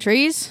the way of the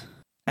trees?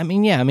 I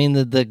mean, yeah. I mean,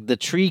 the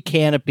tree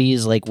canopy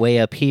is like way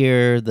up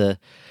here. The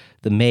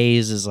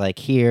maze is like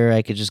here.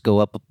 I could just go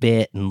up a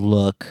bit and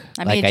look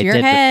I like mean, I it's your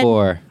did head.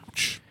 before.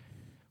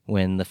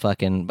 when the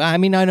fucking. I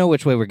mean, I know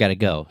which way we're gonna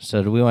go.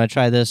 So do we want to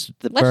try this?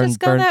 Let's just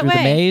go that through way.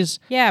 the maze.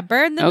 Yeah,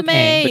 burn the Okay,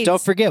 maze. But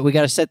don't forget, we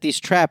got to set these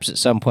traps at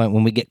some point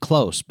when we get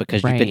close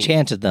because you've Right.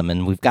 enchanted them,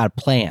 and we've got a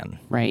plan.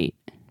 Right.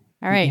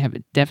 All We right. have a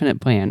definite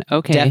plan.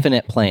 Okay.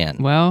 Definite plan.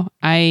 Well,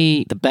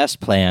 The best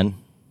plan.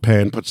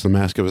 Pan puts the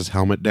mask of his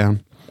helmet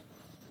down.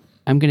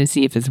 I'm going to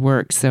see if this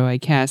works. So I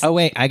cast. Oh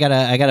wait, I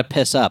gotta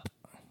piss up.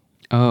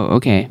 Oh,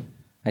 okay.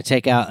 I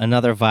take out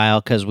another vial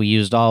because we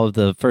used all of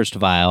the first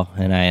vial,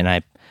 and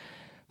I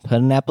put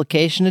an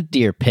application of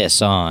deer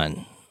piss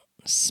on,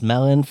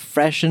 smelling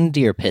fresh and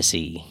deer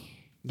pissy.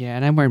 Yeah,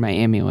 and I'm wearing my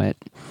amulet.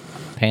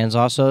 Pan's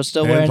also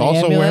still Pan's wearing the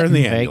also amulet. wearing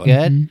the Very amulet.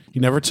 good. He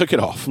never took it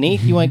off.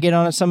 Neat. You want to get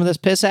on some of this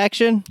piss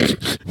action?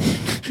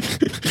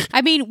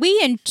 I mean, we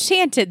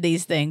enchanted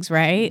these things,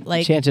 right?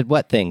 Like Enchanted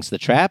what things? The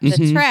traps?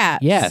 the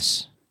traps.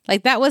 Yes.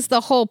 Like that was the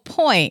whole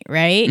point,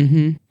 right?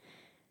 Mm-hmm.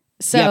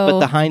 So yeah, but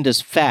the hind is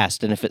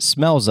fast, and if it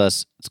smells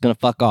us, it's gonna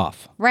fuck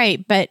off.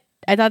 right, but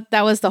I thought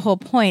that was the whole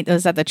point,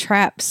 was that the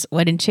traps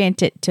would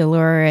enchant it to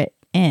lure it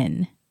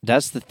in.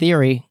 That's the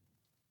theory.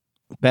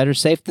 Better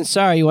safe than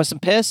sorry. You want some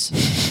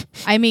piss?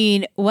 I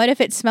mean, what if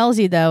it smells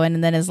you though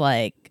and then is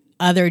like,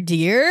 other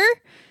deer?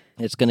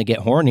 It's gonna get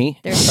horny.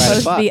 There's Try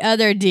supposed to be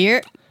other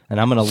deer. and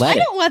I'm gonna let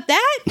I it. don't want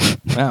that.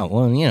 Oh,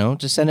 well,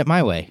 just send it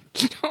my way.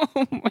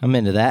 I'm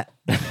into that.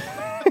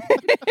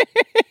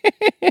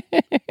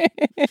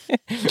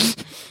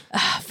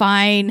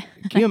 Fine.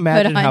 Can you Put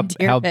imagine on how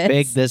deer piss.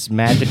 big this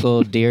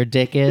magical deer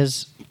dick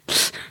is?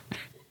 It's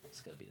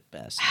gonna be the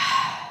best.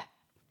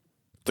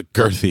 The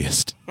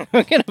girthiest.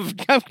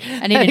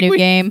 I need a new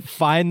game.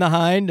 Find the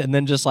hind and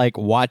then just like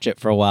watch it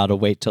for a while to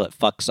wait till it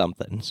fucks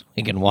something. So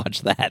we can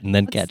watch that and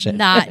then catch it.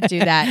 Not do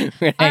that.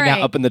 We're gonna hang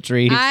out up in the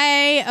trees.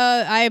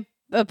 I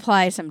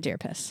apply some deer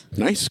piss.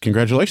 Nice.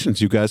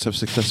 Congratulations. You guys have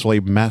successfully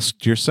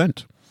masked your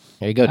scent.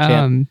 There you go,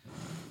 champ.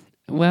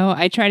 Well,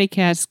 I try to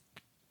cast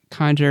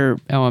Conjure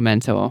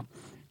Elemental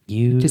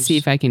Use to see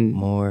if I can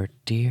more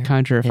deer.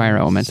 conjure a fire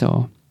piss.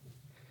 elemental.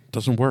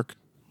 Doesn't work.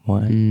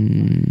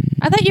 1,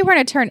 I thought you were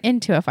going to turn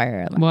into a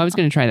fire element. Well, I was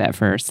going to try that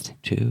first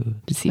 2.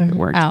 to see if it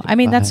worked. Oh, I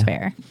mean, that's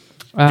fair.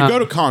 You go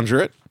to conjure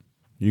it.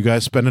 You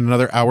guys spend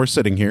another hour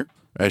sitting here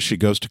as she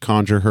goes to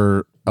conjure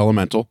her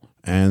elemental,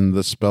 and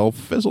the spell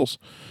fizzles.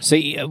 So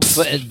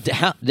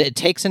it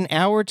takes an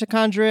hour to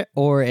conjure it,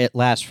 or it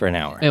lasts for an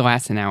hour. It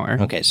lasts an hour.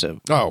 Okay,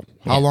 so Oh,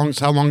 how long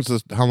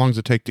does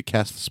it take to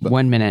cast the spell?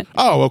 1 minute.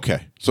 Oh,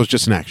 okay. So it's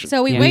just an action.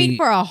 So we Yeah. wait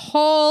for a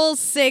whole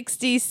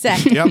 60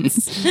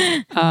 seconds.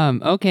 Yep.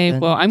 Okay,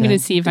 well, I'm going to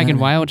see if I can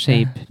wild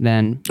shape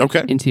then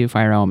Okay. into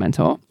fire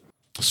elemental.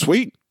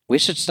 Sweet. we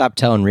should stop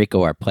telling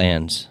Rico our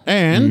plans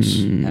And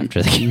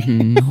after the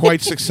game.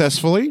 quite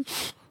successfully,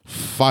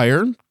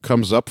 fire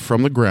comes up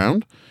from the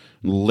ground,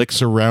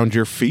 licks around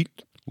your feet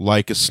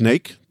like a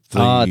snake.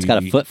 Oh, it's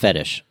got a foot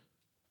fetish.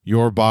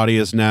 Your body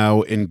is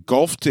now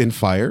engulfed in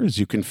fire as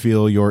you can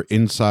feel your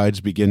insides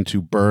begin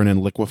to burn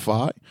and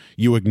liquefy.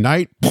 You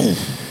ignite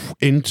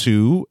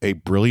into a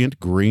brilliant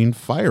green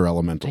fire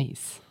elemental.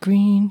 Nice.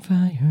 Green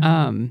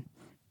fire.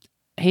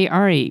 Hey,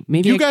 Ari,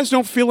 maybe You guys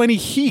don't feel any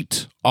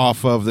heat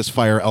off of this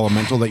fire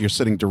elemental that you're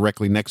sitting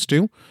directly next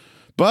to,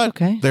 but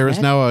Okay.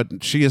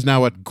 she is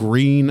now a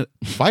green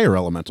fire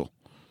elemental.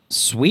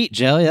 Sweet,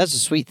 Jelly. That's a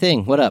sweet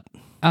thing. What up?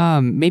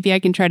 maybe I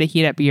can try to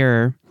heat up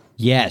your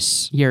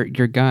Yes.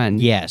 gun.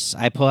 Yes.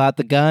 I pull out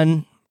the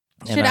gun.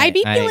 and Should I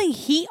be feeling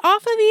heat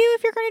off of you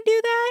if you're going to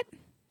do that?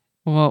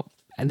 Well,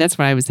 that's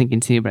what I was thinking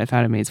too, but I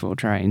thought I may as well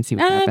try and see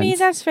what happens. I mean,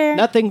 that's fair.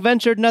 Nothing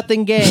ventured,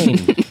 nothing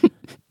gained.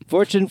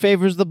 Fortune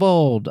favors the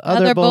bold.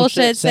 Other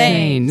bullshit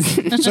saying.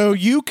 Sayings. So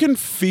you can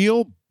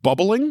feel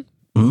bubbling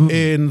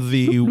in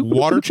the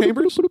water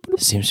chambers.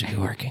 Seems to be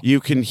working. You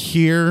can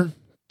hear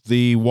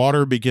the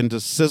water begin to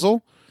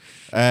sizzle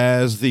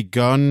as the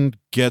gun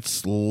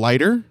gets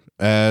lighter,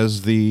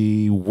 as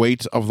the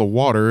weight of the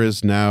water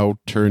is now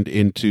turned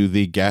into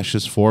the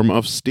gaseous form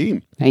of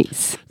steam.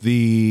 Nice.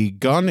 The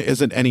gun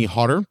isn't any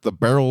hotter. The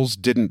barrels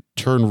didn't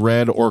turn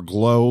red or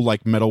glow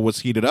like metal was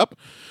heated up,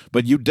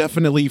 but you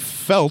definitely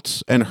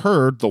felt and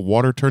heard the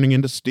water turning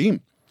into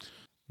steam.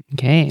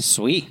 Okay.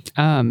 Sweet.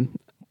 Thank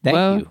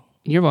you.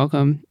 You're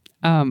welcome.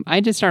 I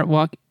just start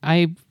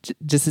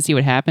just to see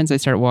what happens. I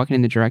start walking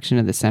in the direction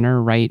of the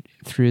center, right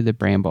through the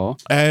bramble.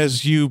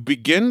 As you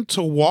begin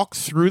to walk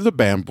through the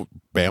bamble,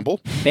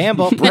 Bamble.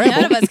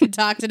 None of us can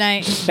talk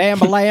tonight.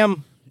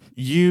 Bambalam.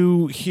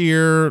 you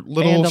hear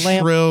little Bandalam.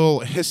 shrill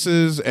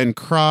hisses and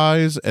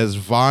cries as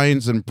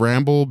vines and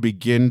bramble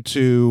begin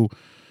to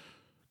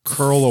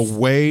curl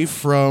away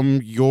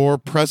from your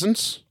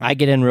presence. I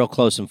get in real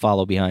close and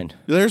follow behind.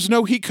 There's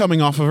no heat coming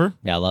off of her.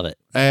 Yeah, I love it.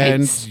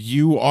 And Nice.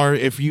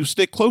 if you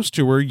stick close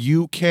to her,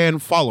 you can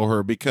follow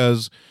her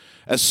because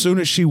as soon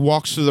as she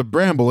walks through the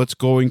bramble, it's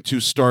going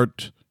to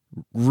start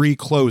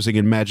reclosing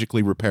and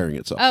magically repairing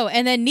itself. Oh,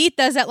 and then Neath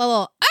does that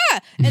little,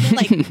 and then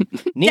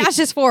like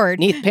dashes forward.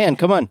 Neath Pan,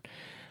 come on.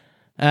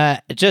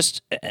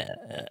 Just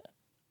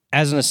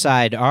as an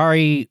aside,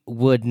 Ari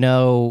would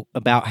know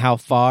about how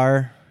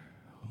far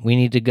we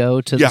need to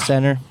go to Yeah. the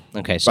center.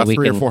 Okay, so About we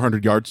 300 can or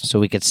 400 yards. so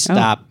we could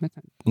stop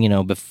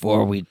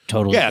before we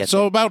totally Yeah, get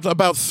so about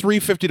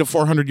 350 to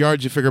 400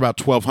 yards, you figure about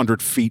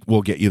 1,200 feet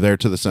will get you there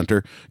to the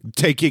center,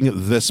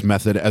 taking this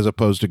method as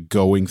opposed to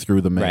going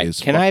through the there. maze.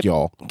 Can Fuck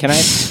y'all. Can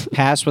I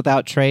pass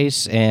without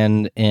trace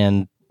and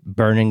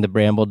burning the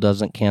bramble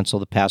doesn't cancel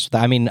the pass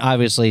without? I mean,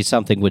 obviously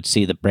something would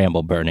see the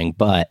bramble burning,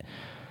 but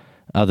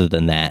other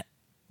than that,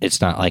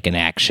 it's not like an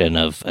action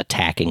of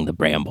attacking the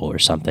bramble or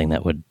something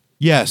that would...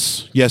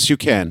 Yes, you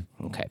can.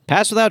 Okay,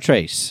 pass without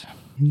trace.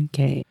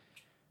 Okay.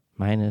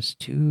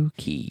 -2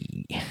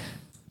 key.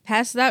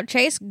 Pass without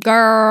trace,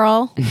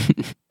 girl.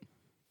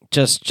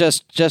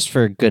 Just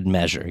for good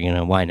measure,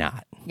 why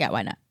not? Yeah,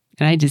 why not?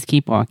 And I just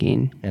keep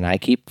walking. And I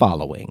keep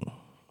following.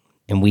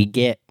 And we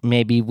get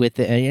maybe with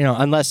it,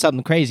 unless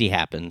something crazy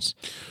happens.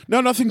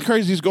 No, nothing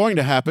crazy is going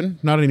to happen.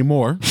 Not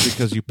anymore,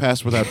 because you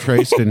passed without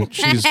trace and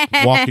she's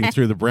walking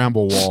through the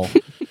bramble wall.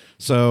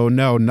 So,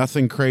 no,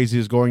 nothing crazy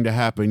is going to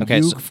happen. Okay,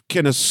 You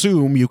can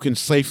assume you can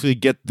safely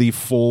get the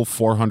full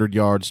 400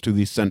 yards to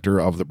the center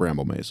of the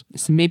bramble maze.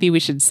 So maybe we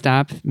should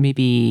stop.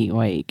 Maybe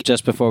like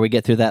Just before we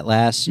get through that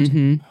last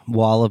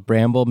wall of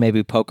bramble,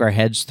 maybe poke our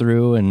heads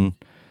through and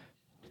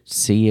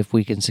see if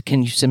we can...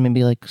 Can you send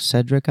maybe like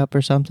Cedric up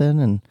or something?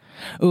 And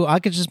I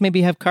could just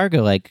maybe have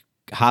Cargo like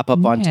hop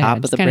up on Yeah, top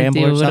of just the kinda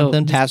bramble do a or little-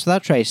 something. Pass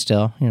without trace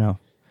still, do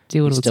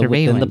a little still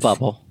surveillance. within the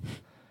bubble.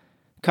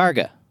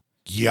 Cargo.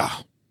 Yeah.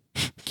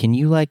 Can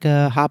you like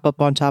hop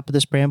up on top of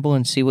this bramble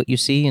and see what you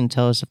see and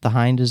tell us if the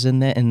hind is in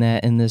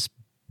this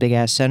big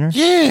ass center?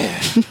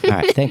 Yeah. All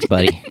right, thanks,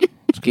 buddy.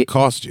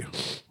 Cost you.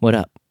 What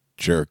up?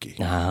 Jerky.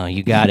 Oh,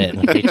 you got it.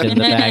 Reach in the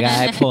bag.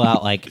 I pull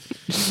out like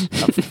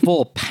a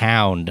full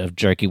pound of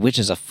jerky, which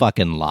is a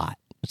fucking lot.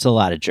 It's a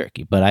lot of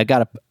jerky, but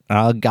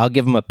I'll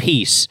give him a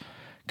piece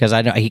because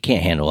I know he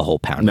can't handle a whole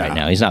pound right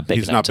now. He's not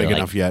big enough to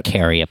like, yet.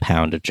 carry a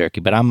pound of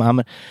jerky. But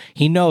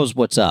he knows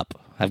what's up.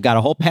 I've got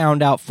a whole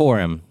pound out for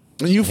him.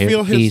 And you Here's feel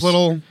a his piece.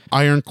 little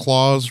iron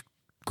claws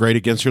grate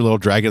against your little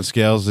dragon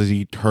scales as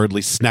he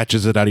hurriedly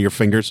snatches it out of your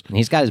fingers.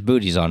 He's got his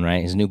booties on,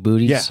 right? His new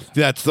booties. Yeah,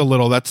 that's the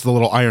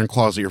little iron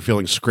claws that you're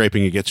feeling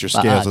scraping against your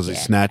scales as he yeah.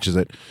 snatches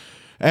it.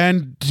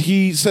 And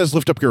he says,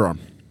 lift up your arm.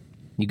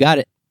 You got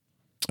it.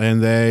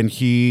 And then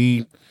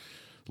he,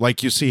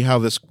 like you see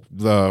how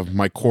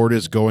my cord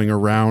is going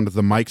around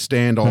the mic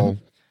stand all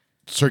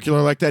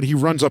circular like that. He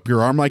runs up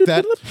your arm like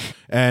that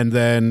and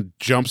then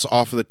jumps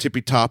off of the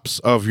tippy tops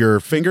of your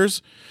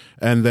fingers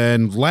and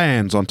then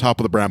lands on top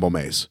of the bramble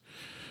maze.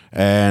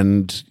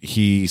 And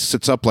he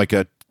sits up like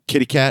a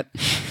kitty cat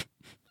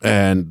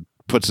and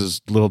puts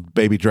his little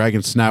baby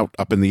dragon snout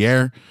up in the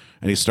air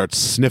and he starts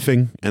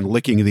sniffing and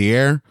licking the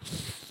air.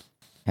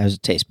 How's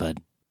it taste,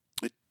 bud?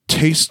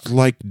 Tastes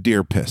like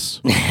deer piss.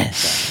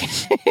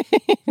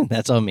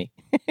 That's on me.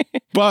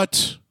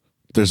 But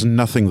there's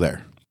nothing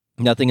there.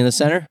 Nothing in the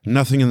center?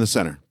 Nothing in the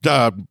center.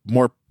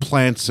 More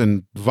plants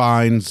and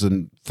vines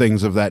and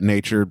things of that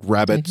nature.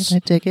 Rabbits. I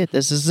take it.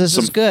 This is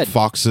Some good.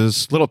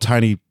 foxes.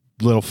 Tiny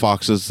little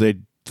foxes.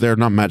 They're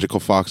not magical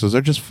foxes.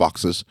 They're just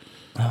foxes.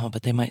 Oh,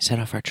 but they might set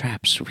off our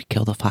traps. Should we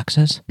kill the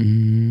foxes?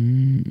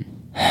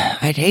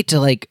 I'd hate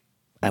to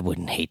I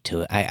wouldn't hate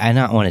to. I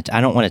don't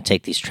want to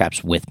take these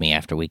traps with me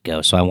after we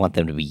go, so I want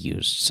them to be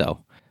used.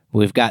 So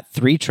we've got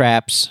 3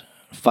 traps,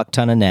 fuck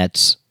ton of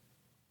nets,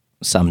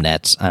 some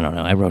nets. I don't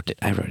know. I wrote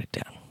it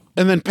down.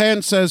 And then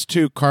Pan says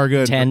to Karga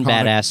and 10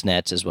 Draconic, badass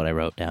nets is what I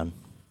wrote down.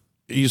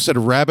 You said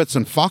rabbits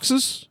and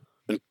foxes?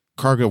 And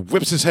Karga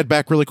whips his head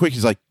back really quick.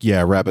 He's like,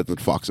 yeah, rabbits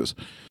and foxes.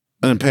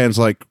 And then Pan's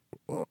like,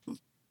 well,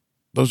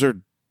 those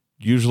are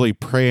usually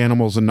prey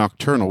animals and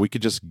nocturnal. We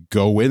could just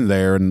go in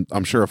there and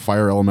I'm sure a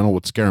fire elemental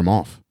would scare them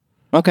off.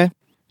 Okay.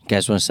 You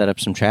guys want to set up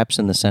some traps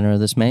in the center of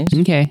this maze?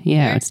 Okay,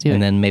 yeah, let's do it.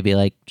 And then maybe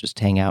just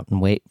hang out and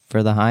wait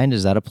for the hind?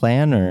 Is that a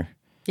plan or?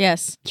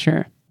 Yes.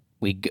 Sure.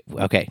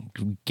 Okay,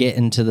 get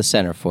into the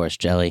center for us,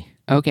 Jelly.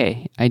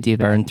 Okay, I do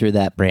that. Burn through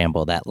that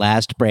bramble, that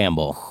last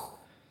bramble.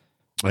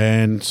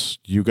 And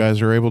you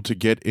guys are able to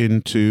get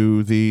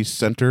into the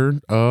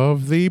center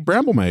of the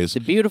bramble maze. The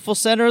beautiful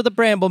center of the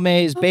bramble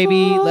maze,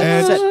 baby.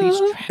 Let's And set these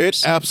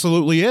traps. It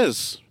absolutely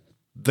is.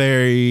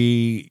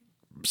 The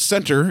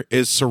center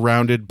is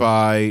surrounded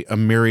by a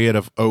myriad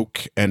of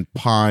oak and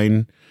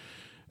pine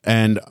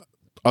and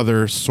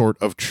other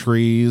sort of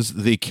trees.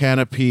 The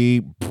canopy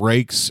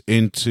breaks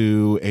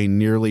into a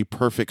nearly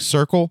perfect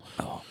circle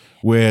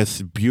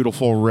with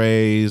beautiful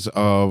rays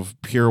of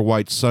pure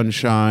white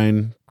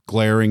sunshine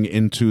glaring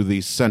into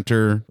the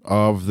center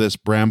of this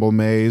bramble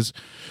maze.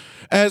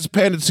 As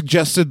Pan had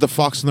suggested, the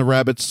fox and the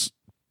rabbits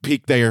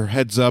peek their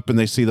heads up and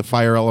they see the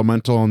fire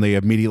elemental and they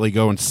immediately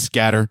go and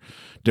scatter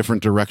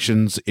different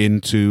directions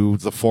into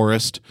the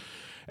forest.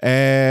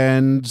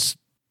 And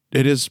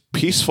it is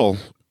peaceful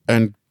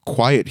and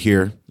quiet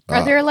here.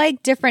 Are there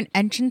different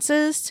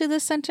entrances to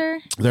the center?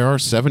 There are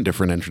 7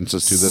 different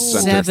entrances to this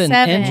center. 7 Seven.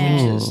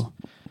 entrances. Ooh.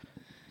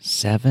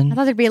 7 I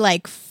thought there'd be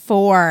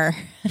 4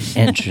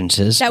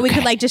 entrances. that we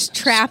could Okay. just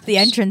trap the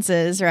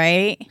entrances,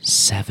 right?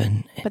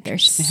 7. But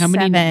there's How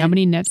many? 7. How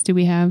many nets do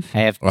we have? I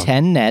have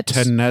 10 nets.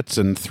 10 nets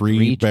and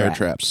 3 bear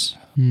traps.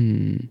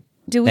 Do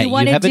That we you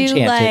want to have do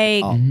enchanted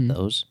like? all of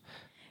those.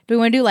 Do we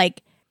want to do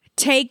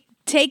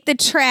take the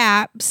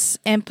traps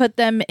and put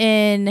them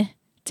in.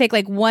 Take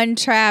like one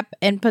trap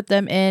and put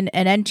them in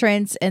an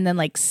entrance, and then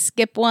like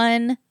skip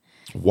one,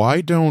 Why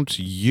don't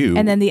you?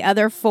 and then the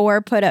other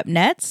 4 put up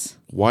nets.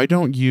 Why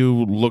don't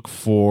you look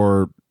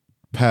for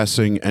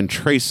passing and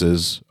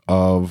traces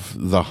of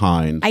the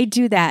hind? I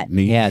do that.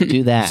 Neat, Yeah,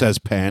 do that. says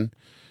Pan.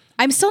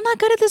 I'm still not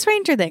good at this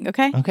ranger thing.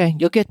 Okay. Okay,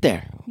 you'll get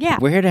there. Yeah,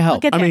 We're here to I'll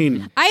help. get I there.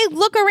 mean, I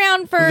look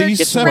around for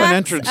these 7 tracks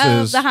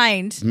entrances of the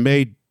hind.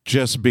 may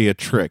just be a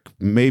trick.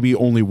 Maybe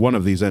only one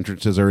of these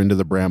entrances are into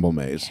the bramble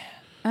maze.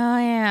 Oh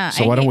yeah.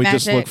 So I why don't hate we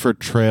just magic. look for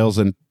trails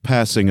and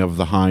passing of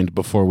the hind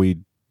before we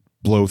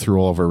blow through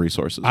all of our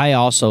resources? I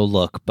also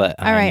look, but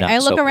All right, I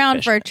look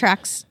around for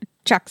proficient.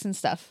 tracks and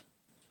stuff.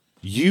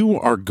 You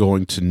are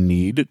going to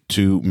need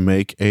to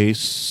make a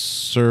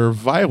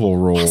survival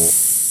roll.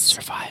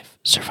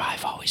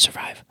 Survive, always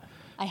survive.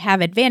 I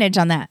have advantage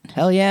on that.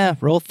 Hell yeah,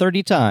 roll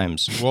 30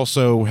 times. You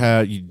also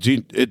have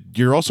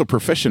you're also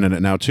proficient in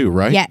it now too,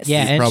 right? Yes.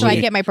 Yeah, and so I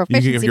she- get my You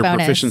proficiency give your bonus.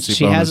 proficiency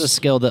She bonus. has a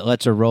skill that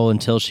lets her roll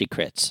until she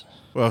crits.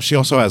 Well, she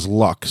also has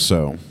luck,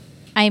 so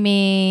I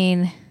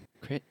mean,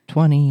 Crit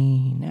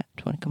 20, nat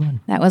 20, come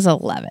on. that was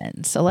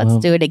 11. So let's Well,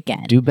 do it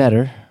again. Do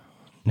better.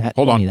 Nat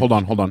hold 20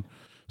 on.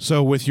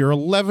 So with your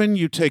 11,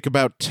 you take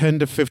about 10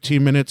 to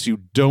 15 minutes.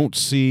 You don't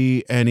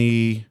see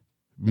any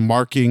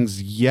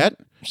markings yet.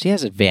 She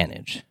has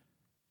advantage.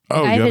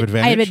 Oh, I you have have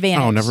advantage? I have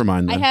advantage. Oh, never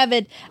mind then.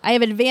 I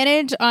have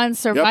advantage on Yep,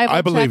 survival.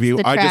 I believe checks you.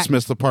 to I track. just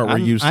missed the part where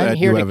I'm, you said I'm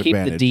here you to have keep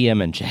advantage. the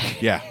DM in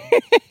check. Yeah.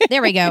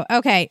 There we go.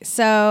 Okay,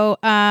 so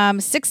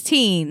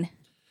 16.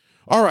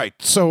 All right.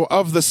 So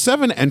of the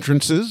 7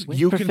 entrances, With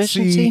you can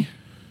proficiency? see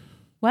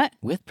What?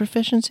 With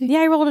proficiency? Yeah,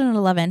 I rolled an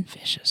 11.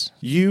 Vicious.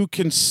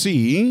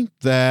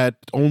 that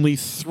only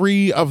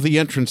 3 of the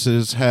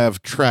entrances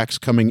have tracks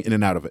coming in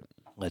and out of it.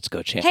 Let's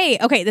go, champ. Hey,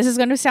 okay, this is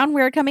going to sound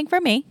weird coming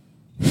from me.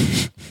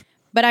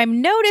 But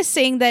I'm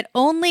noticing that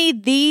only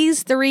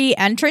these 3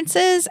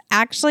 entrances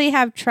actually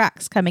have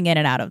tracks coming in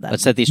and out of them.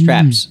 Let's set these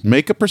traps.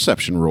 Make a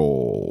perception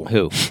roll.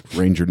 Who?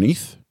 Ranger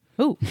Neath.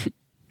 Ooh.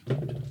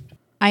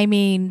 I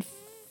mean,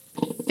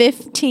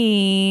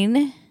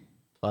 15.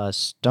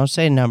 Plus, don't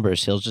say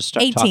numbers. He'll just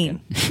start 18.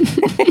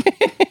 talking.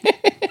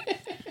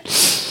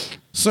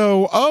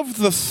 So, of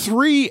the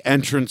 3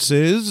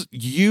 entrances,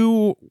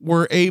 you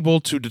were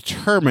able to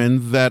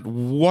determine that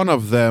one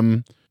of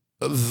them,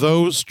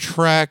 those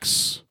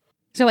tracks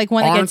So like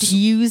one that aren't gets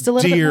used a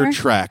little bit deer more?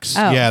 tracks.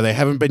 Oh. Yeah, they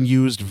haven't been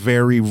used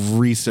very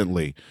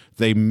recently.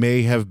 They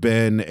may have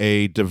been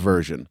a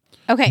diversion.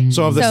 Okay.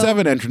 So, of the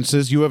 7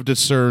 entrances, you have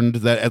discerned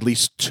that at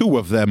least 2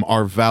 of them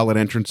are valid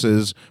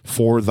entrances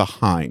for the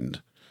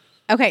hind.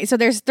 Okay, so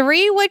there's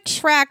 3 with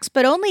tracks,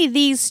 but only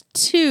these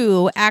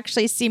 2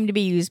 actually seem to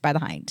be used by the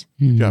hind.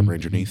 Good job,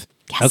 Ranger Neath.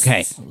 Yes.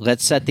 Okay,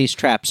 let's set these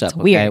traps up.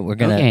 Okay, weird.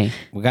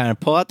 we're gonna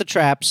pull out the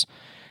traps,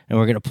 and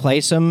we're gonna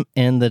place them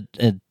in the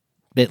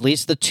at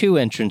least the 2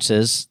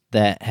 entrances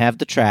that have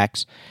the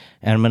tracks.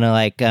 And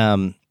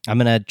I'm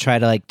gonna try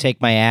to take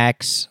my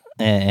axe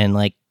and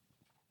like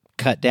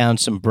cut down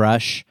some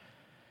brush,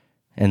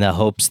 in the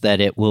hopes that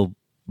it will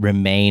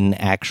remain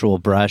actual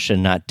brush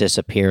and not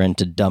disappear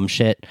into dumb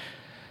shit,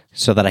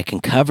 so that I can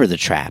cover the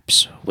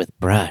traps with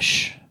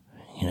brush.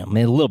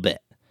 Maybe a little bit.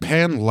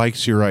 Pan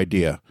likes your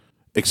idea,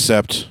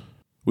 except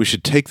we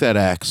should take that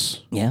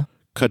axe, Yeah.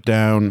 cut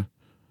down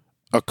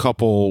a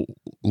couple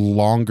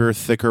longer,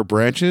 thicker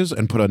branches,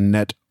 and put a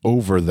net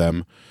over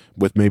them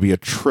with maybe a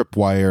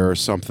tripwire or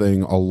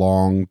something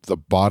along the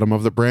bottom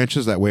of the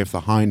branches. That way, if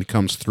the hind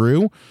comes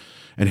through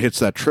and hits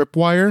that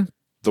tripwire,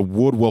 the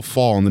wood will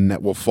fall and the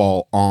net will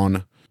fall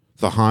on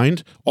the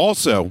hind.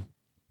 Also,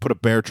 put a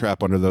bear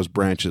trap under those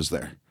branches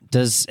there.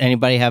 Does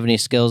anybody have any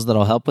skills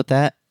that'll help with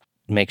that?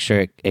 Make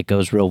sure it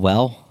goes real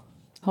well.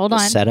 Hold The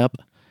on. setup.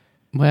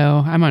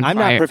 Well, I'm on I'm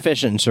fire. not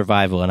proficient in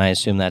survival, and I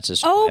assume that's a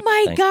Oh survival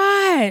my thing.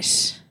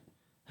 gosh.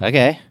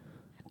 Okay.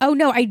 Oh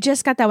no, I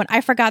just got that one.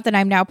 I forgot that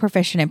I'm now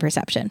proficient in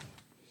perception.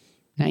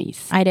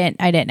 Nice. I didn't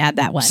add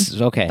that one.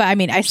 Okay. But I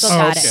mean, I still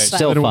got it. But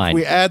Still Then fine. If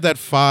we add that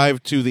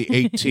 5 to the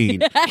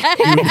 18,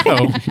 you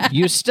know.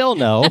 You still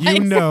know. You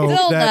know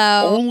still that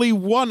know. only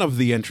one of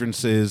the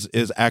entrances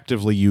is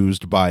actively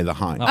used by the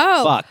hind.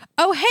 Oh, Fuck.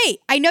 oh, hey!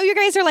 I know you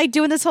guys are like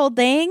doing this whole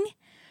thing,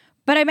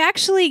 but I'm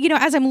actually,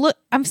 as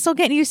I'm still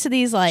getting used to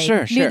these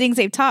Sure. new things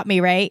they've taught me,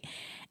 right?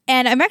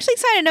 And I'm actually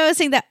excited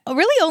noticing that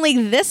really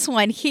only this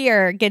one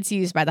here gets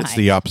used by the It's hind.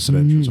 the opposite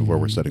entrance of where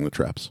we're setting the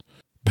traps.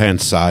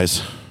 Pan's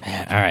size.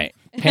 All right.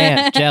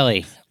 Pan,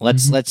 Jelly,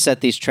 let's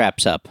set these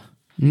traps up.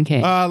 Okay.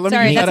 Let me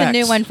Sorry, use that's that a new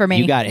axe. one for me.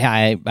 You got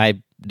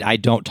it. I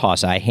don't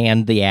toss. I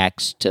hand the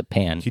axe to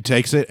Pan. He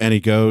takes it and he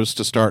goes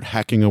to start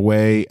hacking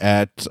away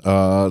at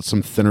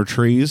some thinner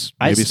trees.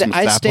 Maybe some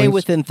I stay saplings.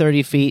 within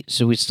 30 feet,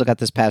 so we still got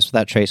this pass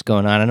without trace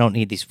going on. I don't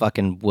need these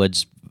fucking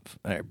woods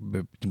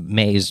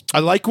maze. I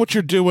like what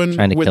you're doing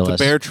Trying to with kill the us.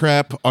 bear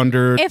trap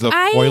under If the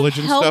I foliage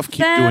and help stuff.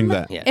 Keep doing them-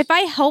 that. Yes. If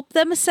I help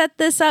them set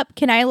this up,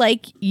 can I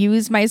like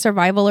use my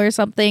survival or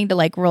something to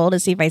like roll to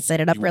see if I set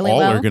it up really All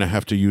well? are going to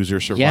have to use your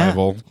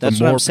survival. that's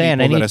the what more I'm saying.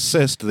 people I that need-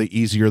 assist, the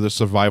easier the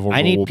survival I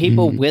roll need will be.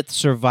 people with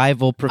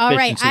survival proficiency All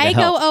right, I to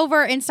help. go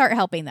over and start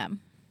helping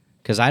them.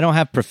 Because I don't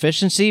have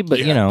proficiency, but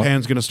Yeah,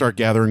 Pan's going to start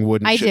gathering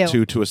wood and I shit do.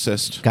 too to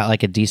assist. got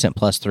like a decent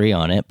 +3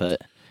 on it.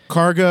 But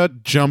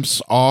Karga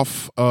jumps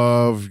off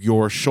of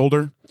your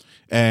shoulder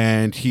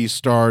and he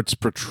starts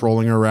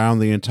patrolling around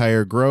the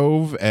entire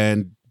grove,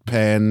 and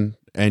Pan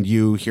and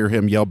you hear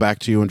him yell back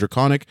to you in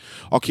Draconic,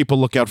 "I'll keep a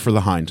lookout for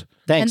the hind."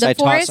 thanks. And the I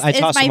forest toss is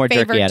some my more jerky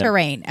favorite at him.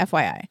 terrain,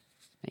 FYI.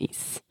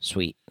 Nice.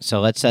 Sweet. So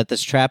let's set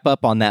this trap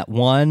up on that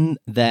one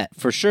that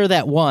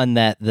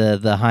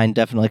the hind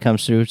definitely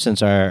comes through,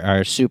 since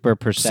our super Cedric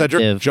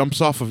perceptive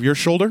jumps off of your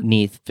shoulder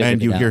Neath figured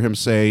and you it out. hear him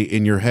say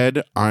in your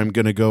head, "I'm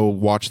going to go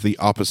watch the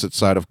opposite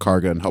side of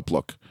Karga and help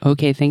look."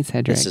 Okay, thanks,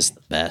 Cedric. This is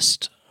the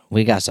best.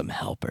 We got some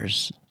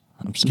helpers.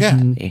 I'm so Yeah.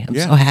 happy. I'm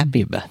Yeah. so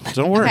happy about that.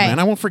 Don't worry, Okay. man.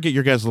 I won't forget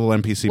your guys' little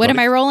NPC. What am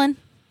I buddies. rolling?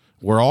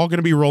 We're all going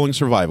to be rolling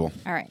survival.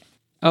 All right.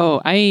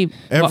 Oh,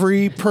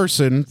 Every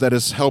person that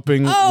is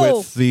helping Oh!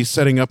 with the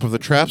setting up of the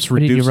traps did you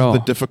reduces roll? the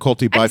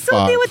difficulty by I'm so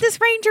 5. new with this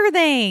ranger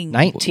thing.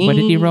 19. What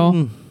did you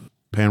roll?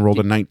 Pan rolled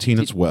a 19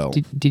 as well.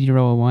 Did you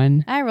roll a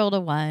 1? I rolled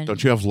a 1.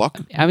 Don't you have luck?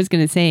 I was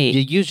going to say,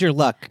 You use your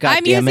luck. God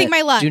I'm damn using it.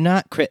 my luck. Do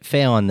not crit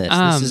fail on this.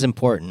 This is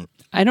important.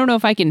 I don't know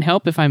if I can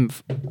help if I'm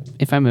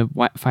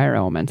a fire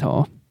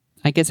elemental.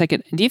 I guess I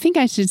could. Do you think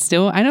I should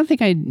still? I don't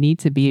think I need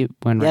to be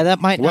one. Yeah, that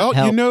might Well, not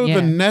help. you know Yeah.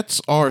 the nets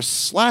are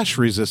slash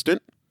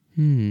resistant,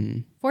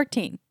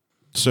 14.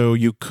 so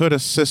you could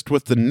assist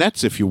with the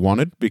nets if you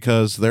wanted,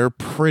 because they're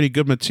pretty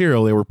good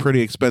material. They were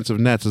pretty expensive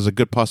nets. There's a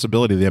good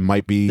possibility they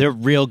might be. They're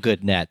real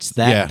good nets.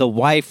 That Yeah. the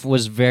wife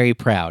was very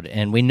proud,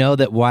 and we know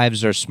that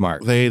wives are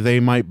smart. They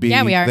might be.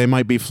 Yeah, we are. They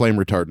might be flame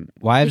retardant.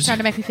 Wives, Trying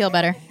to make me feel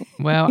better.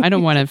 Well, I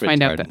don't want to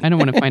find out. I don't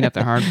want to find out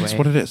the hard way. That's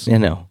what it is. you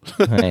know,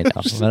 I know,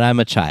 but I'm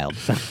a child.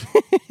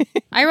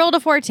 I rolled a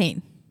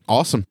 14.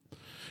 Awesome.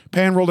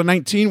 Pan rolled a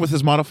 19 with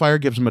his modifier,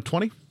 gives him a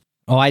 20.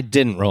 Oh, I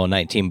didn't roll a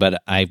 19,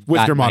 but I With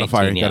got your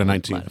modifier, 19, you got a with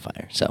 19.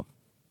 modifier. So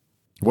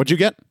What'd you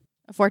get?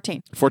 A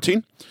 14.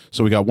 14.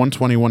 So we got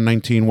 120,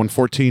 119,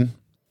 114.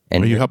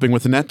 and Are you helping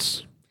with the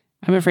nets?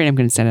 I'm afraid I'm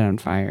going to set it on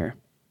fire.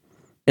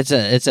 it's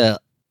a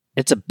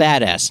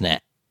badass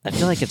net. I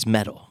feel like it's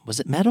metal. Was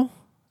it metal?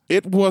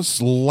 It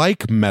was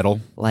like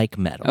metal. Like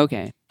metal.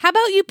 Okay, How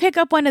about you pick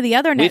up one of the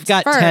other nets We've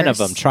got first 10 of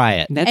them. Try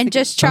it. That's and a-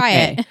 just try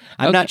okay. it.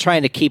 I'm not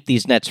trying to keep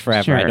these nets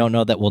forever. Sure. I don't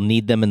know that we'll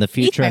need them in the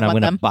future, might and I'm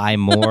want going to them. buy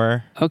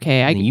more.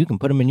 Okay, and you can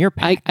put them in your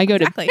pack. I go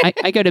to Exactly.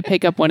 I go to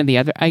pick up one of the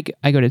other. I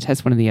go to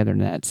test one of the other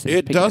nets.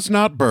 It Pick does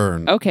not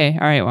burn. up- Okay,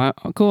 all right. Well,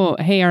 cool.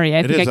 Hey, Ari, I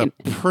It think is I a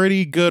can.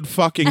 pretty good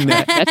fucking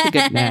net. That's a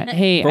good net.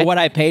 Hey, For what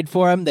I paid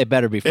for them, they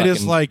better be fucking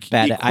is like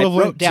bad. I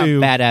equivalent wrote down to-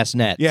 badass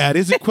nets. Yeah, it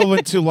is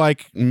equivalent to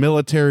like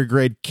military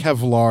grade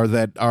Kevlar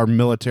that our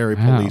military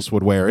Wow. police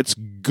would wear. It's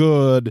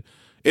good.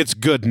 It's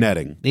good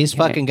netting. These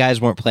fucking guys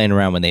weren't playing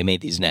around when they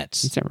made these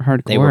nets. these are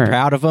hardcore. They were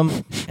proud of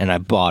them, and I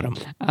bought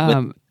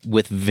them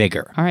with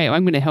vigor. All right, well,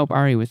 I'm going to help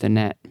Ari with the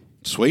net.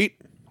 Sweet.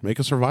 Make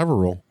a survivor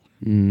roll.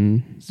 So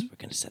we're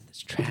going to set this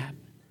trap.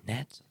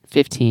 Nets.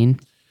 15.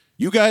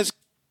 You guys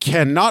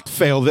cannot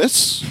fail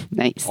this.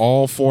 Nice.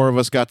 All 4 of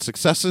us got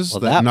successes. Well,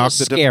 that knocked was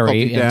the scary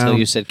difficulty until down.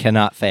 you said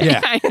cannot fail.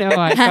 Yeah. I know.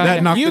 I That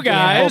thought knocked You the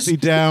guys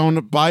difficulty down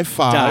by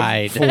 5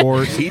 died.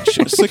 for each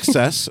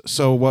success.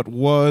 So what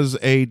was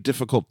a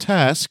difficult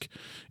task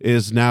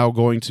is now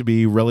going to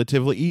be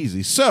relatively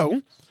easy.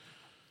 So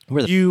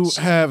We're the you best.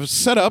 have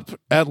set up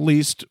at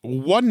least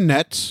one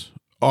net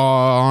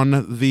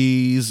on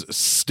these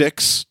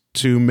sticks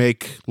to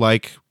make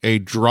like a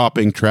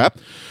dropping trap.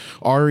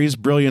 Ari's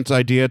brilliant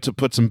idea to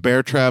put some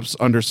bear traps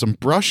under some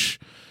brush.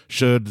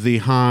 Should the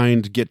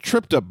hind get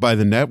tripped up by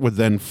the net, would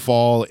then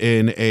fall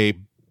in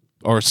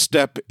or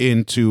step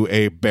into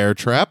a bear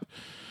trap.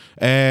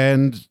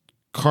 And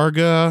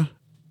Karga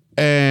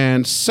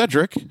and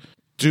Cedric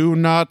do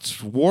not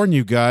warn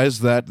you guys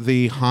that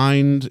the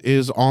hind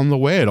is on the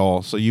way at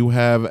all. So you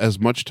have as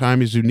much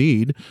time as you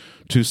need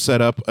to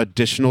set up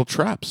additional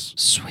traps.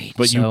 Sweet.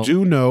 But So- you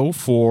do know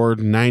for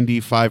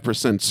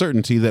 95%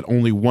 certainty that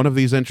only one of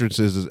these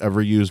entrances is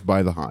ever used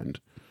by the hind.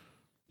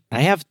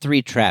 I have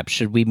 3 traps.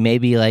 Should we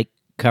maybe like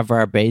cover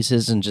our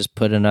bases and just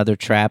put another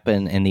trap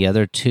in the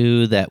other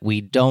 2 that we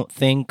don't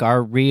think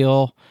are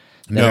real,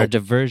 that No. are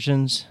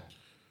diversions?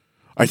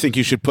 I think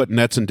you should put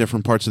nets in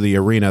different parts of the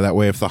arena. That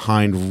way, if the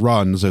hind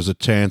runs, there's a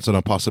chance and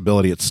a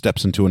possibility it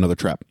steps into another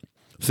trap.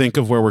 Think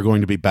of where we're going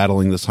to be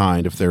battling this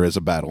hind if there is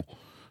a battle.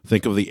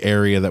 Think of the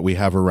area that we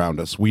have around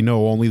us. We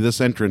know only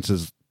this entrance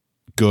is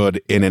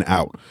good in and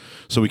out,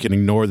 so we can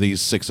ignore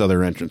these 6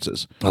 other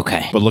entrances.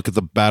 Okay. But look at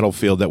the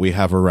battlefield that we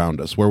have around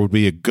us. Where would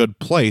be a good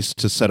place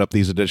to set up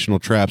these additional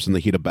traps in the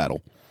heat of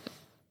battle?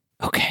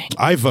 Okay.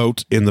 I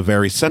vote in the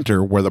very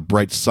center where the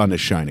bright sun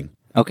is shining.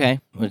 Okay.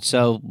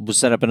 So we'll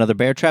set up another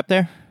bear trap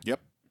there? Yep.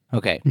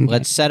 Okay.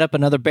 Let's set up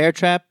another bear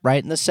trap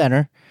right in the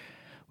center.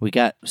 We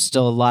got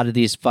still a lot of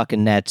these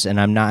fucking nets, and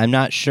I'm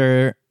not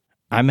sure.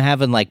 I'm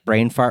having like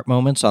brain fart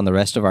moments on the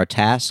rest of our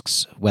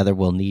tasks, whether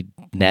we'll need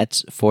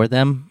nets for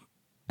them.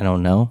 I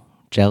don't know.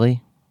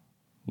 Jelly,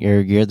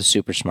 you're the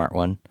super smart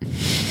one.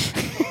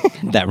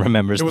 That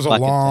remembers. It was the a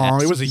fucking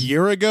tasks. It was a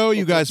year ago.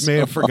 You guys may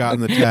have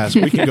forgotten the task.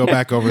 We can go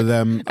back over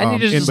them. I need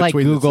to in just like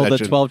between Google the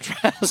session. 12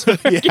 trials.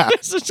 Yeah.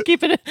 Just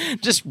keep it.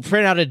 Just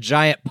print out a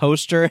giant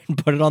poster and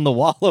put it on the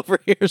wall over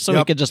here, so we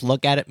Yep. can just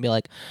look at it and be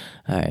like,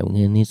 "All right, we're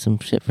gonna need some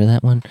shit for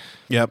that one."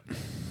 Yep,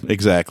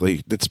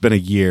 exactly. It's been a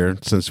year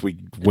since we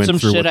went Some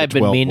through shit what the I've been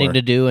 12 meaning were.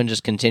 to do and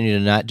just continue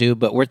to not do,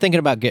 but we're thinking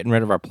about getting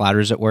rid of our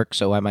plotters at work,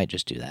 so I might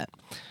just do that.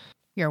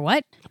 Your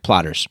what?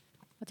 Plotters.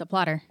 What's a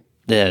plotter?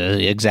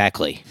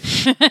 Exactly.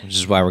 Which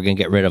is why we're going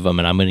to get rid of them,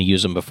 and I'm going to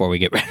use them before we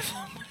get rid of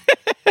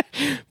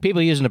them.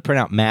 People using to print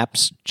out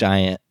maps,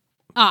 giant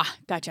Ah,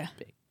 gotcha.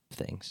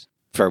 things.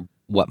 For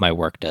what my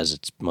work does,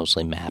 it's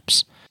mostly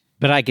maps.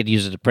 But I could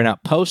use it to print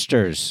out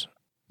posters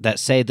that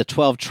say the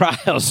 12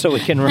 trials so we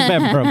can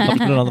remember them. I'll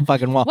put it on the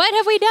fucking wall. What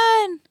have we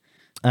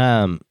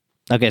done?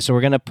 Okay, so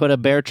we're going to put a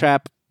bear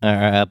trap,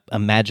 or a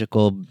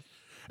magical...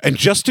 And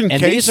just in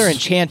And case, these are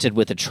enchanted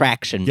with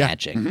attraction Yeah,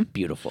 magic.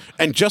 Beautiful.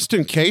 and just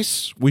in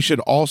case, we should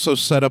also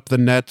set up the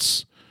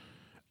nets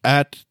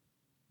at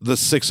the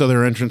 6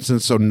 other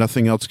entrances so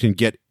nothing else can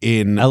get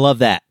in I love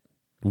that.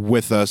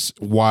 with us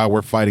while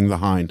we're fighting the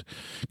Hind.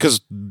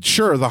 Because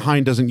sure, the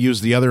Hind doesn't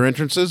use the other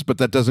entrances, but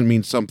that doesn't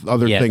mean some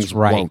other Yeah, things that's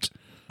right. won't.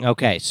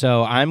 Okay,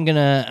 so I'm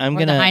gonna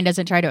Or the hind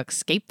doesn't try to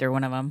escape through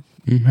one of them.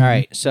 All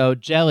right, so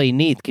Jelly,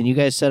 Neath, can you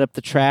guys set up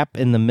the trap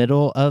in the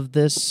middle of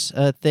this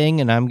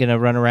thing, and I'm gonna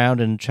run around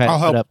and try I'll to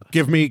help. put up.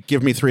 Give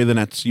me 3 of the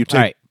nets. You take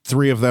All right.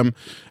 3 of them,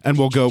 and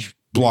we'll go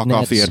block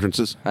off the Nets.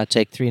 entrances. I'll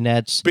take 3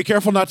 nets. Be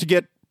careful not to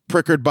get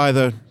prickered by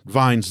the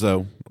vines,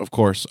 though. Of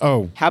course.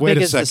 Oh, How wait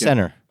big a is second. the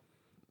center?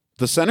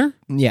 The center?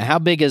 Yeah, how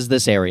big is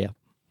this area?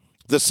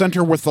 The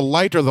center with the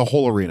light, or the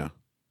whole arena?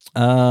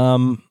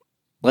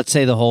 Let's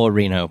say the whole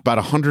arena. About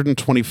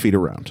 120 feet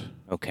around.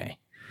 Okay.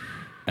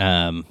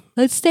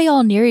 Let's stay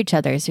all near each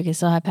other so we can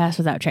still have pass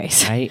without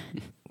trace. Right?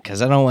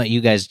 Because I don't want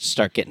you guys to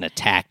start getting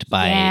attacked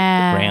by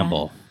Yeah.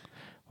 Bramble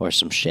or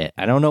some shit.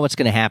 I don't know what's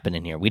gonna happen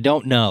in here. We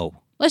don't know.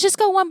 Let's just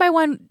go one by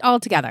one all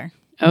together.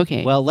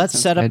 Okay. Well, let's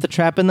Sounds set up good. the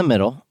trap in the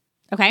middle.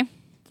 Okay,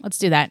 let's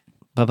do that.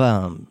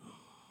 Ba-bum.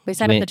 We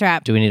set up the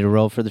trap. Do we need to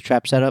roll for the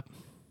trap setup?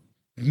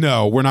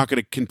 No, we're not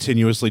going to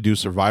continuously do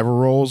survival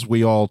rolls.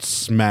 We all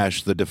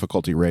smash the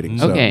difficulty rating.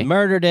 So Okay.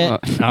 Murdered it. Oh.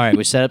 All right,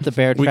 we set up the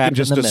bear we trap can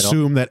just in the middle.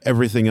 assume that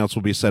everything else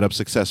will be set up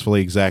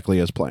successfully exactly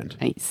as planned.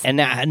 Nice. And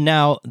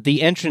now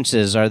the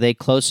entrances, are they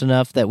close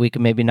enough that we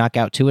can maybe knock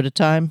out 2 at a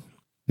time?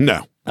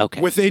 No. Okay.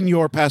 Within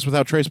your pass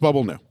without trace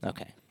bubble, no.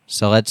 Okay.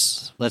 So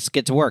let's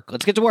get to work.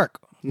 Let's get to work.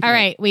 All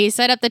right, we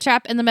set up the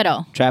trap in the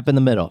middle. Trap in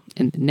the middle.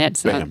 And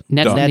nets, Bam.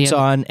 nets Done. on the Nets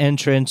other- on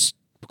entrance.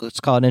 Let's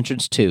call it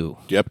entrance 2.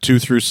 Yep, 2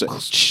 through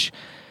 6.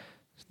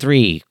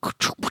 3.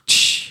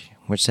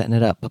 We're setting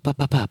it up.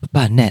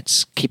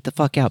 Nets. Keep the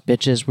fuck out,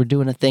 bitches. We're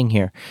doing a thing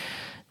here.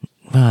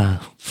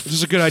 This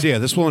is a good idea.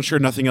 This will ensure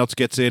nothing else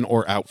gets in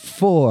or out.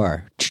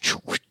 4.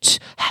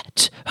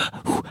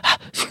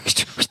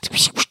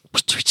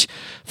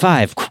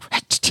 5.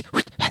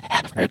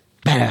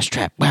 Badass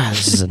trap. Wow,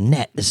 this is a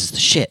net. This is the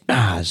shit.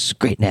 This is a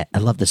great net. I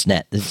love this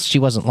net. She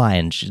wasn't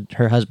lying.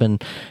 Her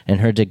husband and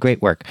her did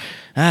great work.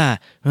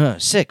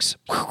 6.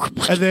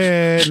 And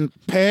then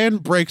Pan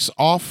breaks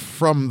off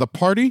from the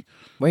party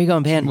Where you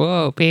going, Pan?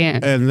 Whoa,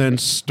 man. and then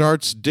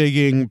starts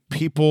digging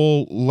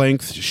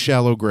people-length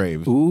shallow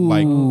grave.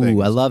 like Ooh,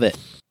 things. I love it.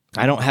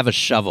 I don't have a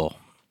shovel.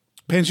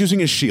 Pan's using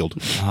his shield.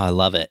 Oh, I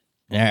love it.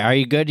 Are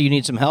you good? Do you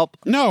need some help?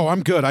 No,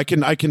 I'm good. I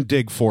can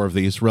dig 4 of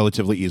these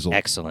relatively easily.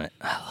 Excellent.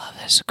 I love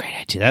this. A great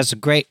idea. That's a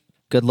great.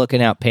 Good looking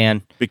out,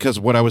 Pan. Because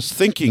what I was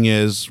thinking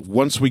is,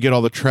 once we get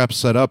all the traps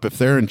set up, if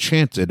they're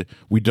enchanted,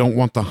 we don't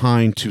want the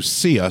hind to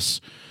see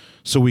us,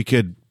 so we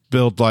could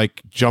build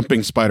like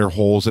jumping spider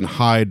holes and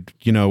hide,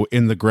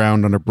 in the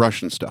ground under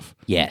brush and stuff.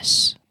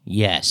 Yes.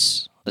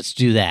 Yes. Let's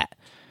do that.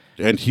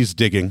 And he's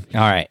digging.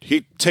 All right.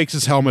 He takes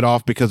his helmet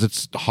off because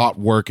it's hot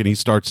work, and he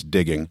starts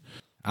digging.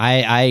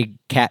 I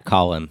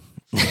catcall him.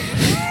 And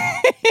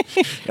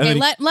Hey, then he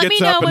let me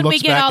gets know up and when we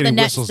looks get back all and the he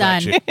nets whistles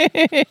at done.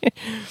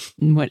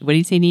 you. What do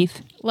you say,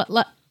 Neath?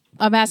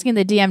 I'm asking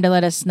the DM to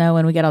let us know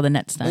when we get all the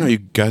nets No, done. you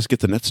guys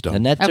get the nets done. The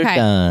nets are Okay.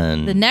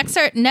 done. The nets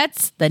are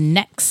The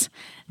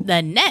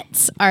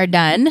nets are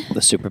done.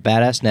 The super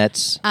badass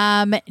nets.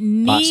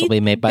 Neath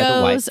Possibly made by the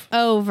goes wife.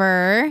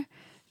 over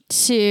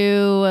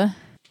to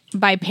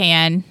buy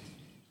Pan.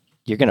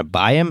 You're gonna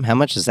buy him? How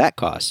much does that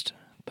cost?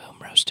 Boom,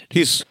 roasted.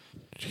 He's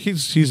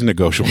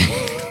negotiable.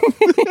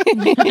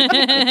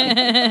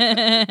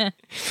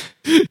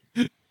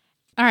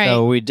 All right.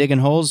 So are we digging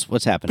holes?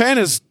 What's happening? Pan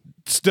is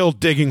still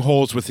digging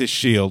holes with his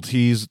shield.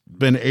 He's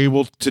been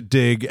able to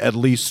dig at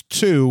least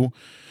 2,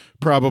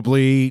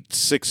 probably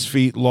 6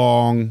 feet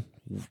long,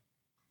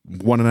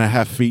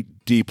 1.5 feet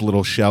deep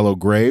little shallow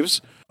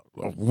graves.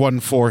 One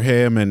for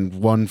him and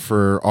one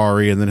for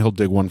Ari, and then he'll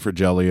dig one for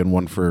Jelly and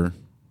one for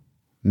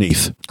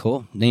Neath.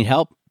 Cool. Need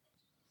help?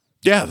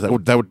 Yeah, that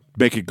would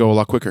make it go a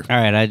lot quicker. All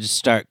right, I just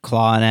start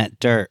clawing at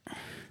dirt.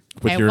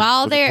 With Okay, your-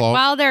 while with your claw.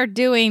 while they're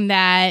doing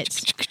that,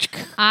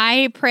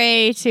 I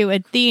pray to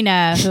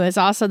Athena, who is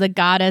also the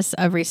goddess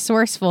of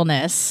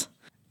resourcefulness.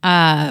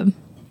 I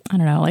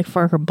don't know, like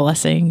for her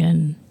blessing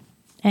and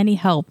any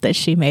help that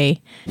she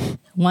may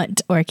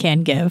want or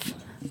can give.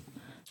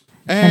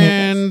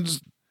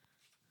 And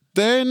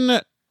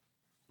then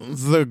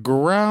the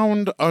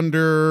ground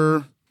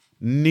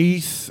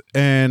underneath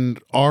and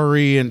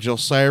Ari and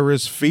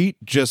Jelsira's feet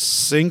just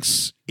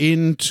sinks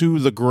into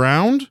the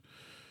ground,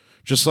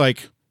 just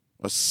like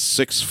a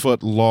 6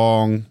 foot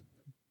long,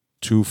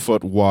 2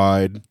 foot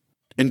wide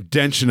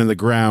indention in the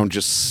ground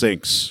just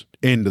sinks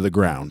into the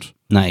ground.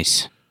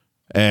 Nice.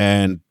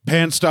 And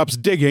Pan stops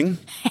digging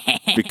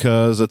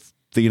because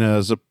Athena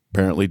has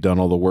apparently done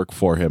all the work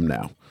for him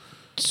now.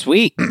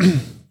 Sweet.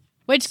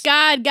 Which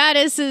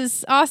goddess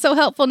is also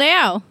helpful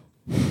now?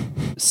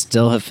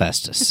 Still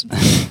Hephaestus.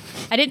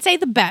 I didn't say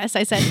the best.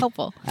 I said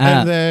helpful.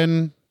 And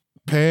then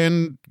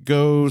Pan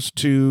goes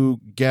to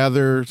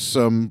gather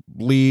some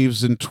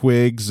leaves and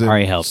twigs and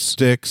Ari helps.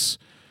 sticks.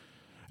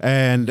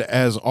 And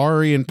as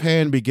Ari and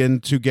Pan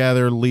begin to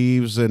gather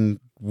leaves and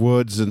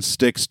woods and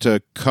sticks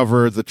to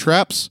cover the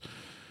traps,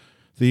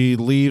 the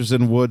leaves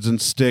and woods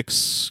and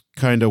sticks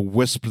kind of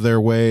wisp their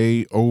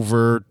way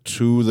over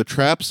to the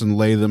traps and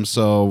lay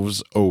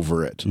themselves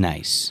over it.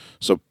 Nice.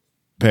 So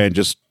Pan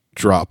just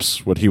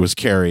drops what he was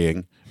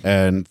carrying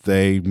and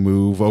they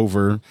move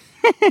over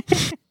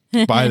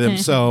by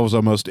themselves,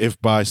 almost if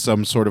by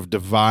some sort of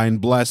divine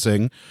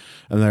blessing.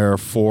 And there are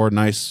 4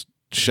 nice,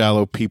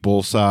 shallow,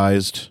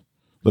 people-sized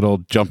little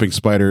jumping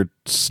spider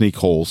sneak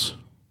holes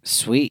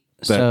Sweet.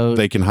 that So,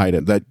 they can hide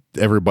in, that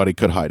everybody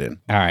could hide in.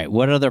 all right,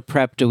 what other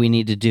prep do we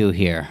need to do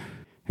here?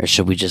 Or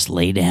should we just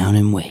lay down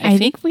and wait? I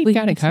think we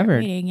got can it start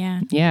covered. waiting,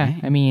 yeah. Yeah,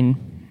 I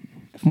mean,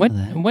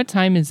 what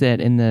time is it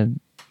in the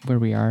where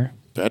we are?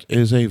 That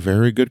is a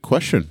very good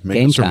question. Make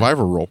Game a time.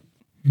 survivor roll.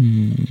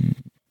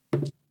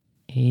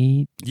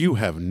 8. You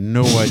have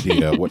no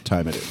idea what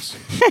time it is.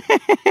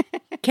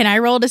 Can I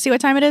roll to see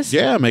what time it is?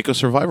 Yeah, make a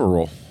survivor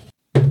roll.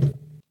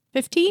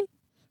 15?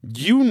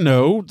 You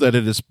know that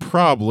it is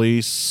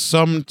probably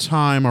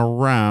sometime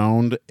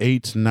around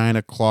 8, 9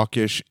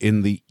 o'clock-ish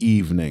in the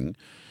evening.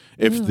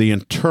 If the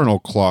internal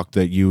clock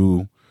that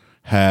you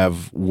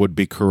have would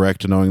be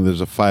correct, knowing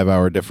there's a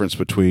 5-hour difference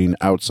between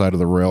outside of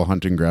the royal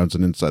hunting grounds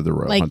and inside the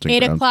royal Like hunting 8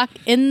 grounds. o'clock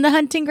in the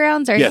hunting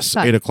grounds? Or Yes,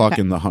 8 o'clock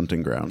Okay. in the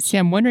hunting grounds. See,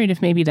 I'm wondering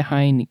if maybe the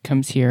hind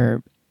comes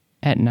here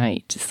at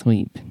night to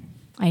sleep.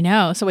 I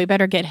know, so we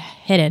better get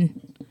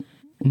hidden.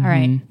 All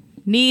right.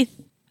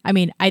 Neath, I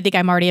mean, I think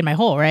I'm already in my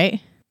hole, right?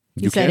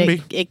 You said can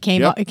it, be. it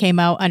came Yep. out, it came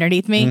out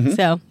underneath me.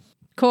 So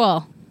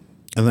cool.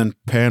 And then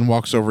Pan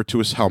walks over to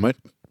his helmet,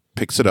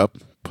 picks it up,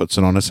 puts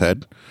it on his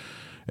head,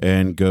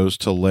 and goes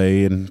to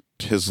lay in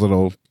his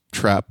little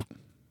trap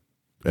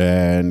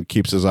and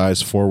keeps his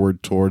eyes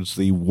forward towards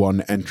the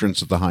one entrance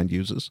that the hind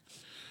uses.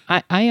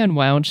 I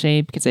unwild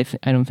shape because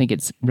I don't think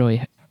it's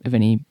really of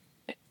any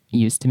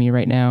use to me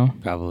right now.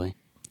 Probably.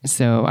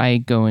 So I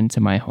go into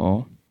my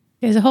hole.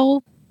 There's a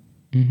hole.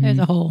 There's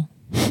a hole.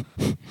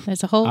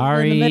 There's a hole in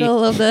Ari- the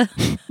middle of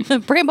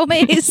the bramble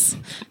maze.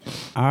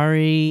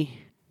 Ari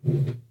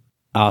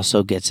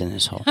also gets in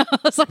his hole. I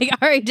was like,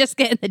 all right, just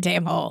get in the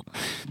damn hole.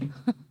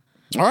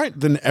 All right,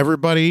 then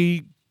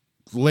everybody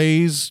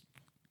lays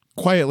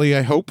quietly,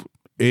 I hope,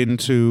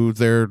 into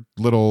their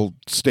little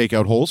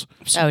stakeout holes.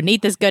 Oh,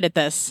 Neath is good at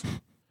this.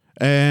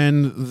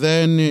 And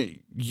then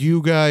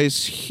you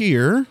guys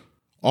hear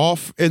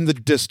off in the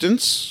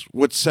distance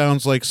what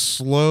sounds like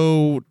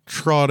slow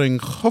trotting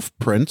hoof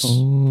prints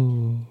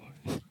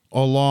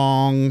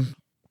along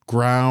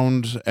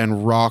ground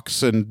and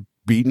rocks and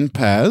beaten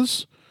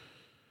paths,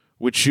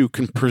 which you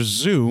can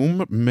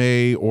presume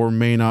may or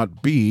may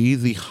not be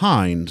the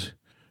hind.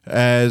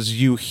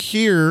 As you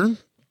hear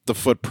the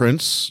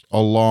footprints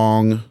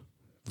along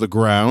the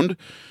ground,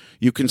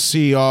 you can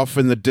see off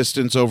in the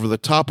distance over the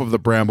top of the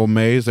bramble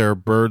maze, there are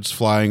birds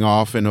flying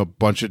off in a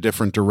bunch of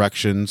different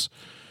directions.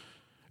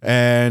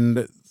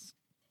 And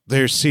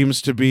there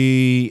seems to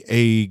be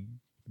a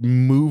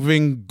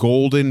moving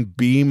golden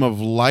beam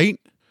of light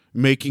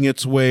making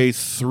its way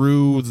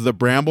through the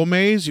bramble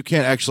maze. You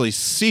can't actually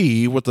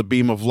see what the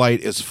beam of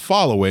light is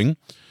following,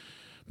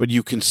 but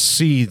you can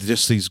see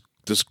just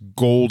this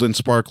golden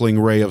sparkling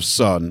ray of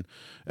sun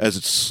as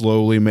it's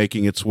slowly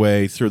making its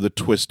way through the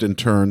twists and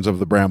turns of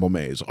the bramble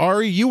maze.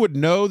 Ari, you would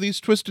know these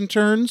twists and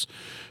turns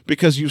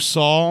because you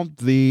saw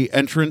the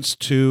entrance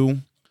to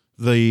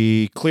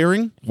the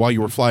clearing while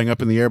you were flying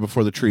up in the air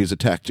before the trees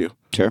attacked you.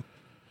 Sure.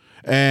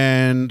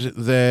 And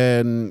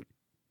then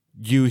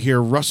you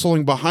hear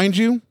rustling behind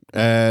you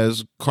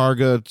as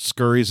Karga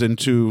scurries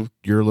into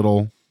your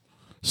little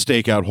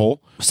stakeout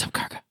hole. What's up,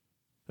 Karga?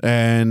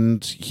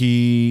 And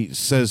he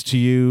says to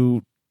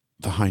you,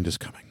 the hind is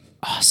coming.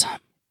 Awesome.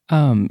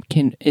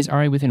 Is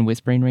Ari within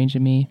whispering range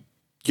of me?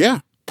 Yeah.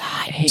 The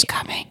hind is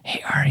coming.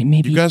 Hey, Ari,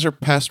 maybe You guys are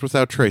passed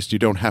without trace. You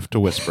don't have to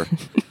whisper.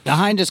 The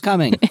hind is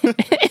coming.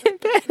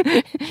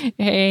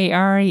 Hey,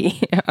 Ari,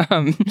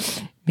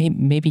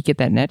 maybe get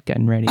that net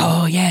gun ready.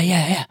 Oh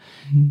yeah.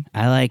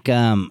 I like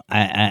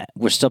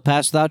we're still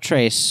passed without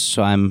trace,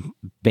 so I'm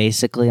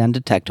basically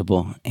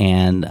undetectable,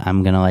 and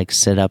I'm gonna like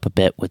sit up a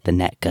bit with the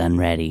net gun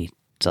ready.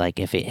 So like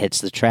if it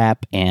hits the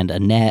trap and a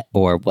net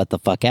or what the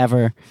fuck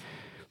ever,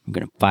 I'm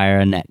gonna fire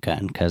a net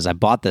gun because I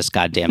bought this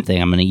goddamn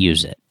thing. I'm gonna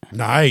use it.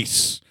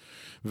 Nice.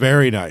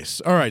 Very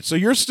nice. All right, so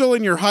you're still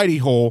in your hidey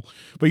hole,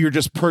 but you're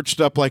just perched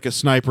up like a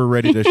sniper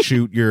ready to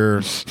shoot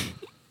your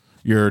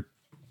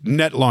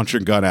net launcher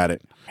gun at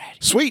it.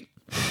 Sweet.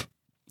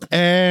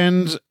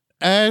 And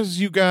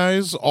as you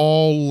guys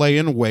all lay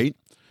in wait,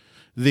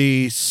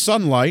 the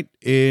sunlight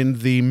in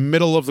the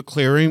middle of the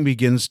clearing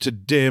begins to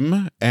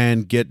dim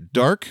and get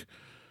dark.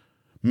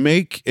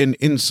 Make an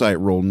insight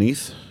roll,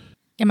 Neith.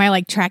 Am I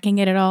like tracking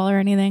it at all or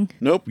anything?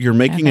 Nope, you're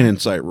making an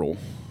insight roll.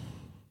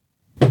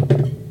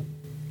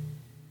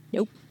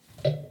 Nope.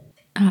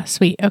 Ah,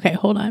 sweet. Okay,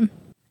 hold on.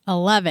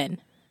 11.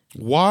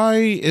 Why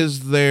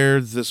is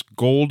there this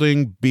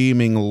golden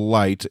beaming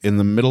light in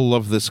the middle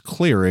of this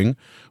clearing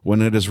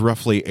when it is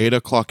roughly 8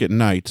 o'clock at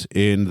night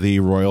in the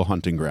Royal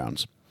Hunting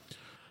Grounds?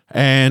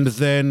 And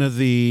then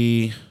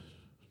the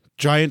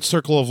giant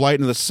circle of light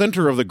in the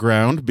center of the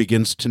ground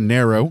begins to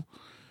narrow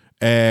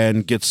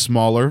and gets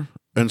smaller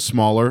and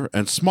smaller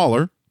and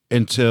smaller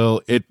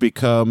until it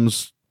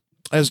becomes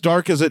as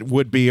dark as it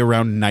would be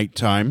around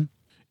nighttime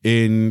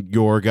in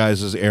your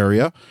guys'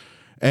 area.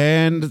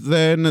 And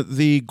then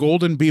the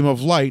golden beam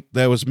of light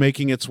that was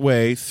making its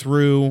way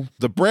through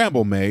the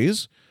bramble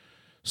maze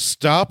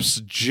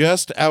stops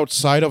just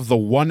outside of the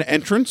one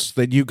entrance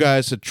that you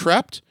guys had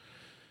trapped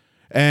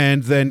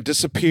and then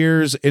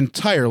disappears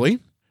entirely.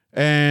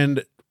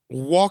 And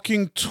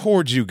walking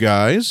towards you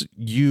guys,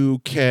 you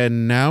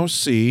can now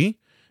see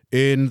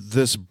in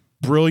this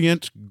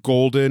brilliant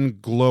golden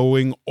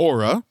glowing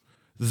aura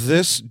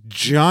this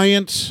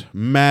giant,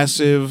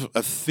 massive,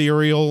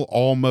 ethereal,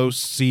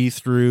 almost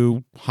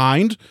see-through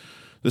hind.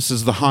 This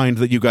is the hind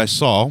that you guys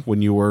saw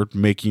when you were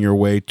making your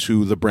way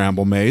to the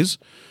bramble maze.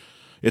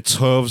 Its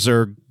hooves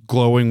are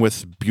glowing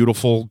with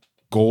beautiful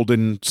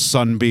golden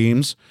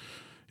sunbeams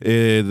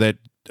that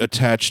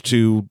attach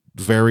to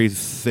very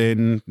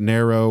thin,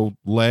 narrow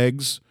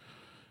legs.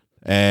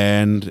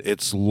 And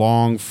its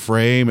long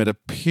frame, it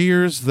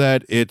appears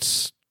that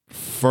its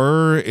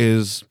fur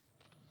is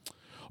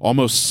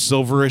almost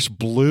silverish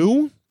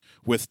blue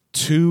with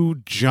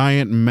two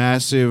giant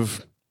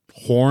massive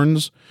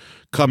horns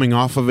coming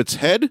off of its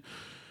head,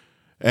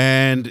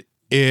 and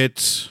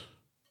it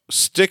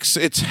sticks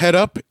its head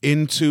up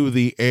into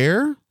the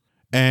air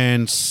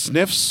and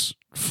sniffs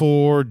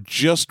for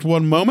just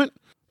one moment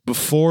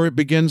before it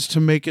begins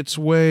to make its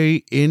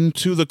way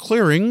into the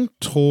clearing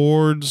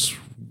towards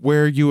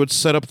where you would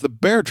set up the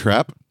bear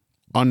trap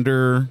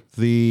under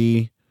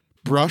the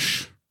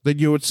brush that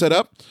you would set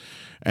up,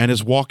 and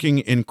is walking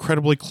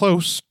incredibly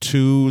close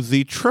to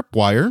the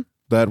tripwire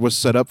that was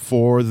set up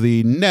for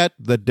the net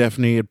that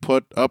Daphne had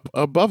put up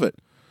above it.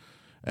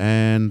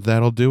 And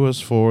that'll do us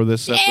for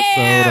this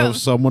episode of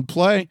Some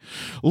Play.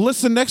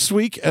 Listen next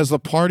week as the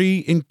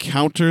party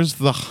encounters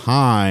the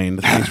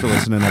hind. Thanks for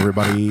listening,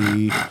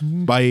 everybody.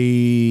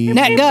 Bye.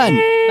 Net gun.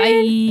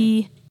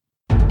 Bye.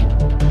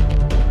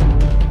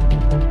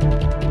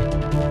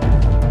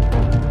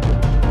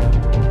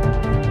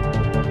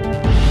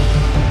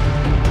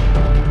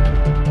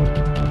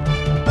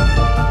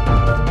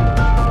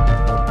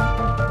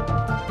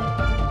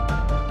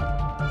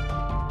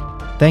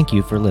 Thank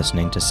you for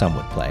listening to Some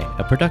Would Play,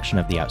 a production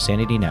of the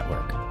Outsanity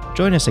Network.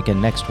 Join us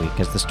again next week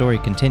as the story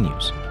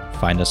continues.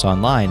 Find us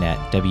online at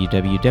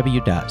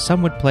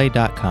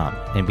www.somewouldplay.com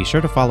and be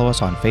sure to follow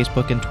us on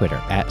Facebook and Twitter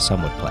at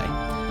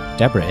SomeWouldPlay.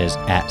 Deborah is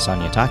at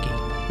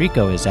Sonyataki,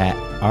 Rico is at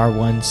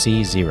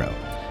R1C0,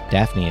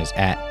 Daphne is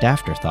at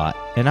Dafterthought,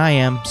 and I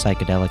am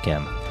Psychedelic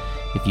M.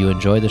 If you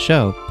enjoy the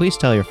show, please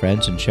tell your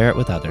friends and share it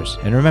with others.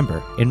 And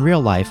remember, in real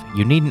life,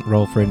 you needn't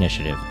roll for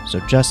initiative, so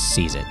just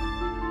seize it.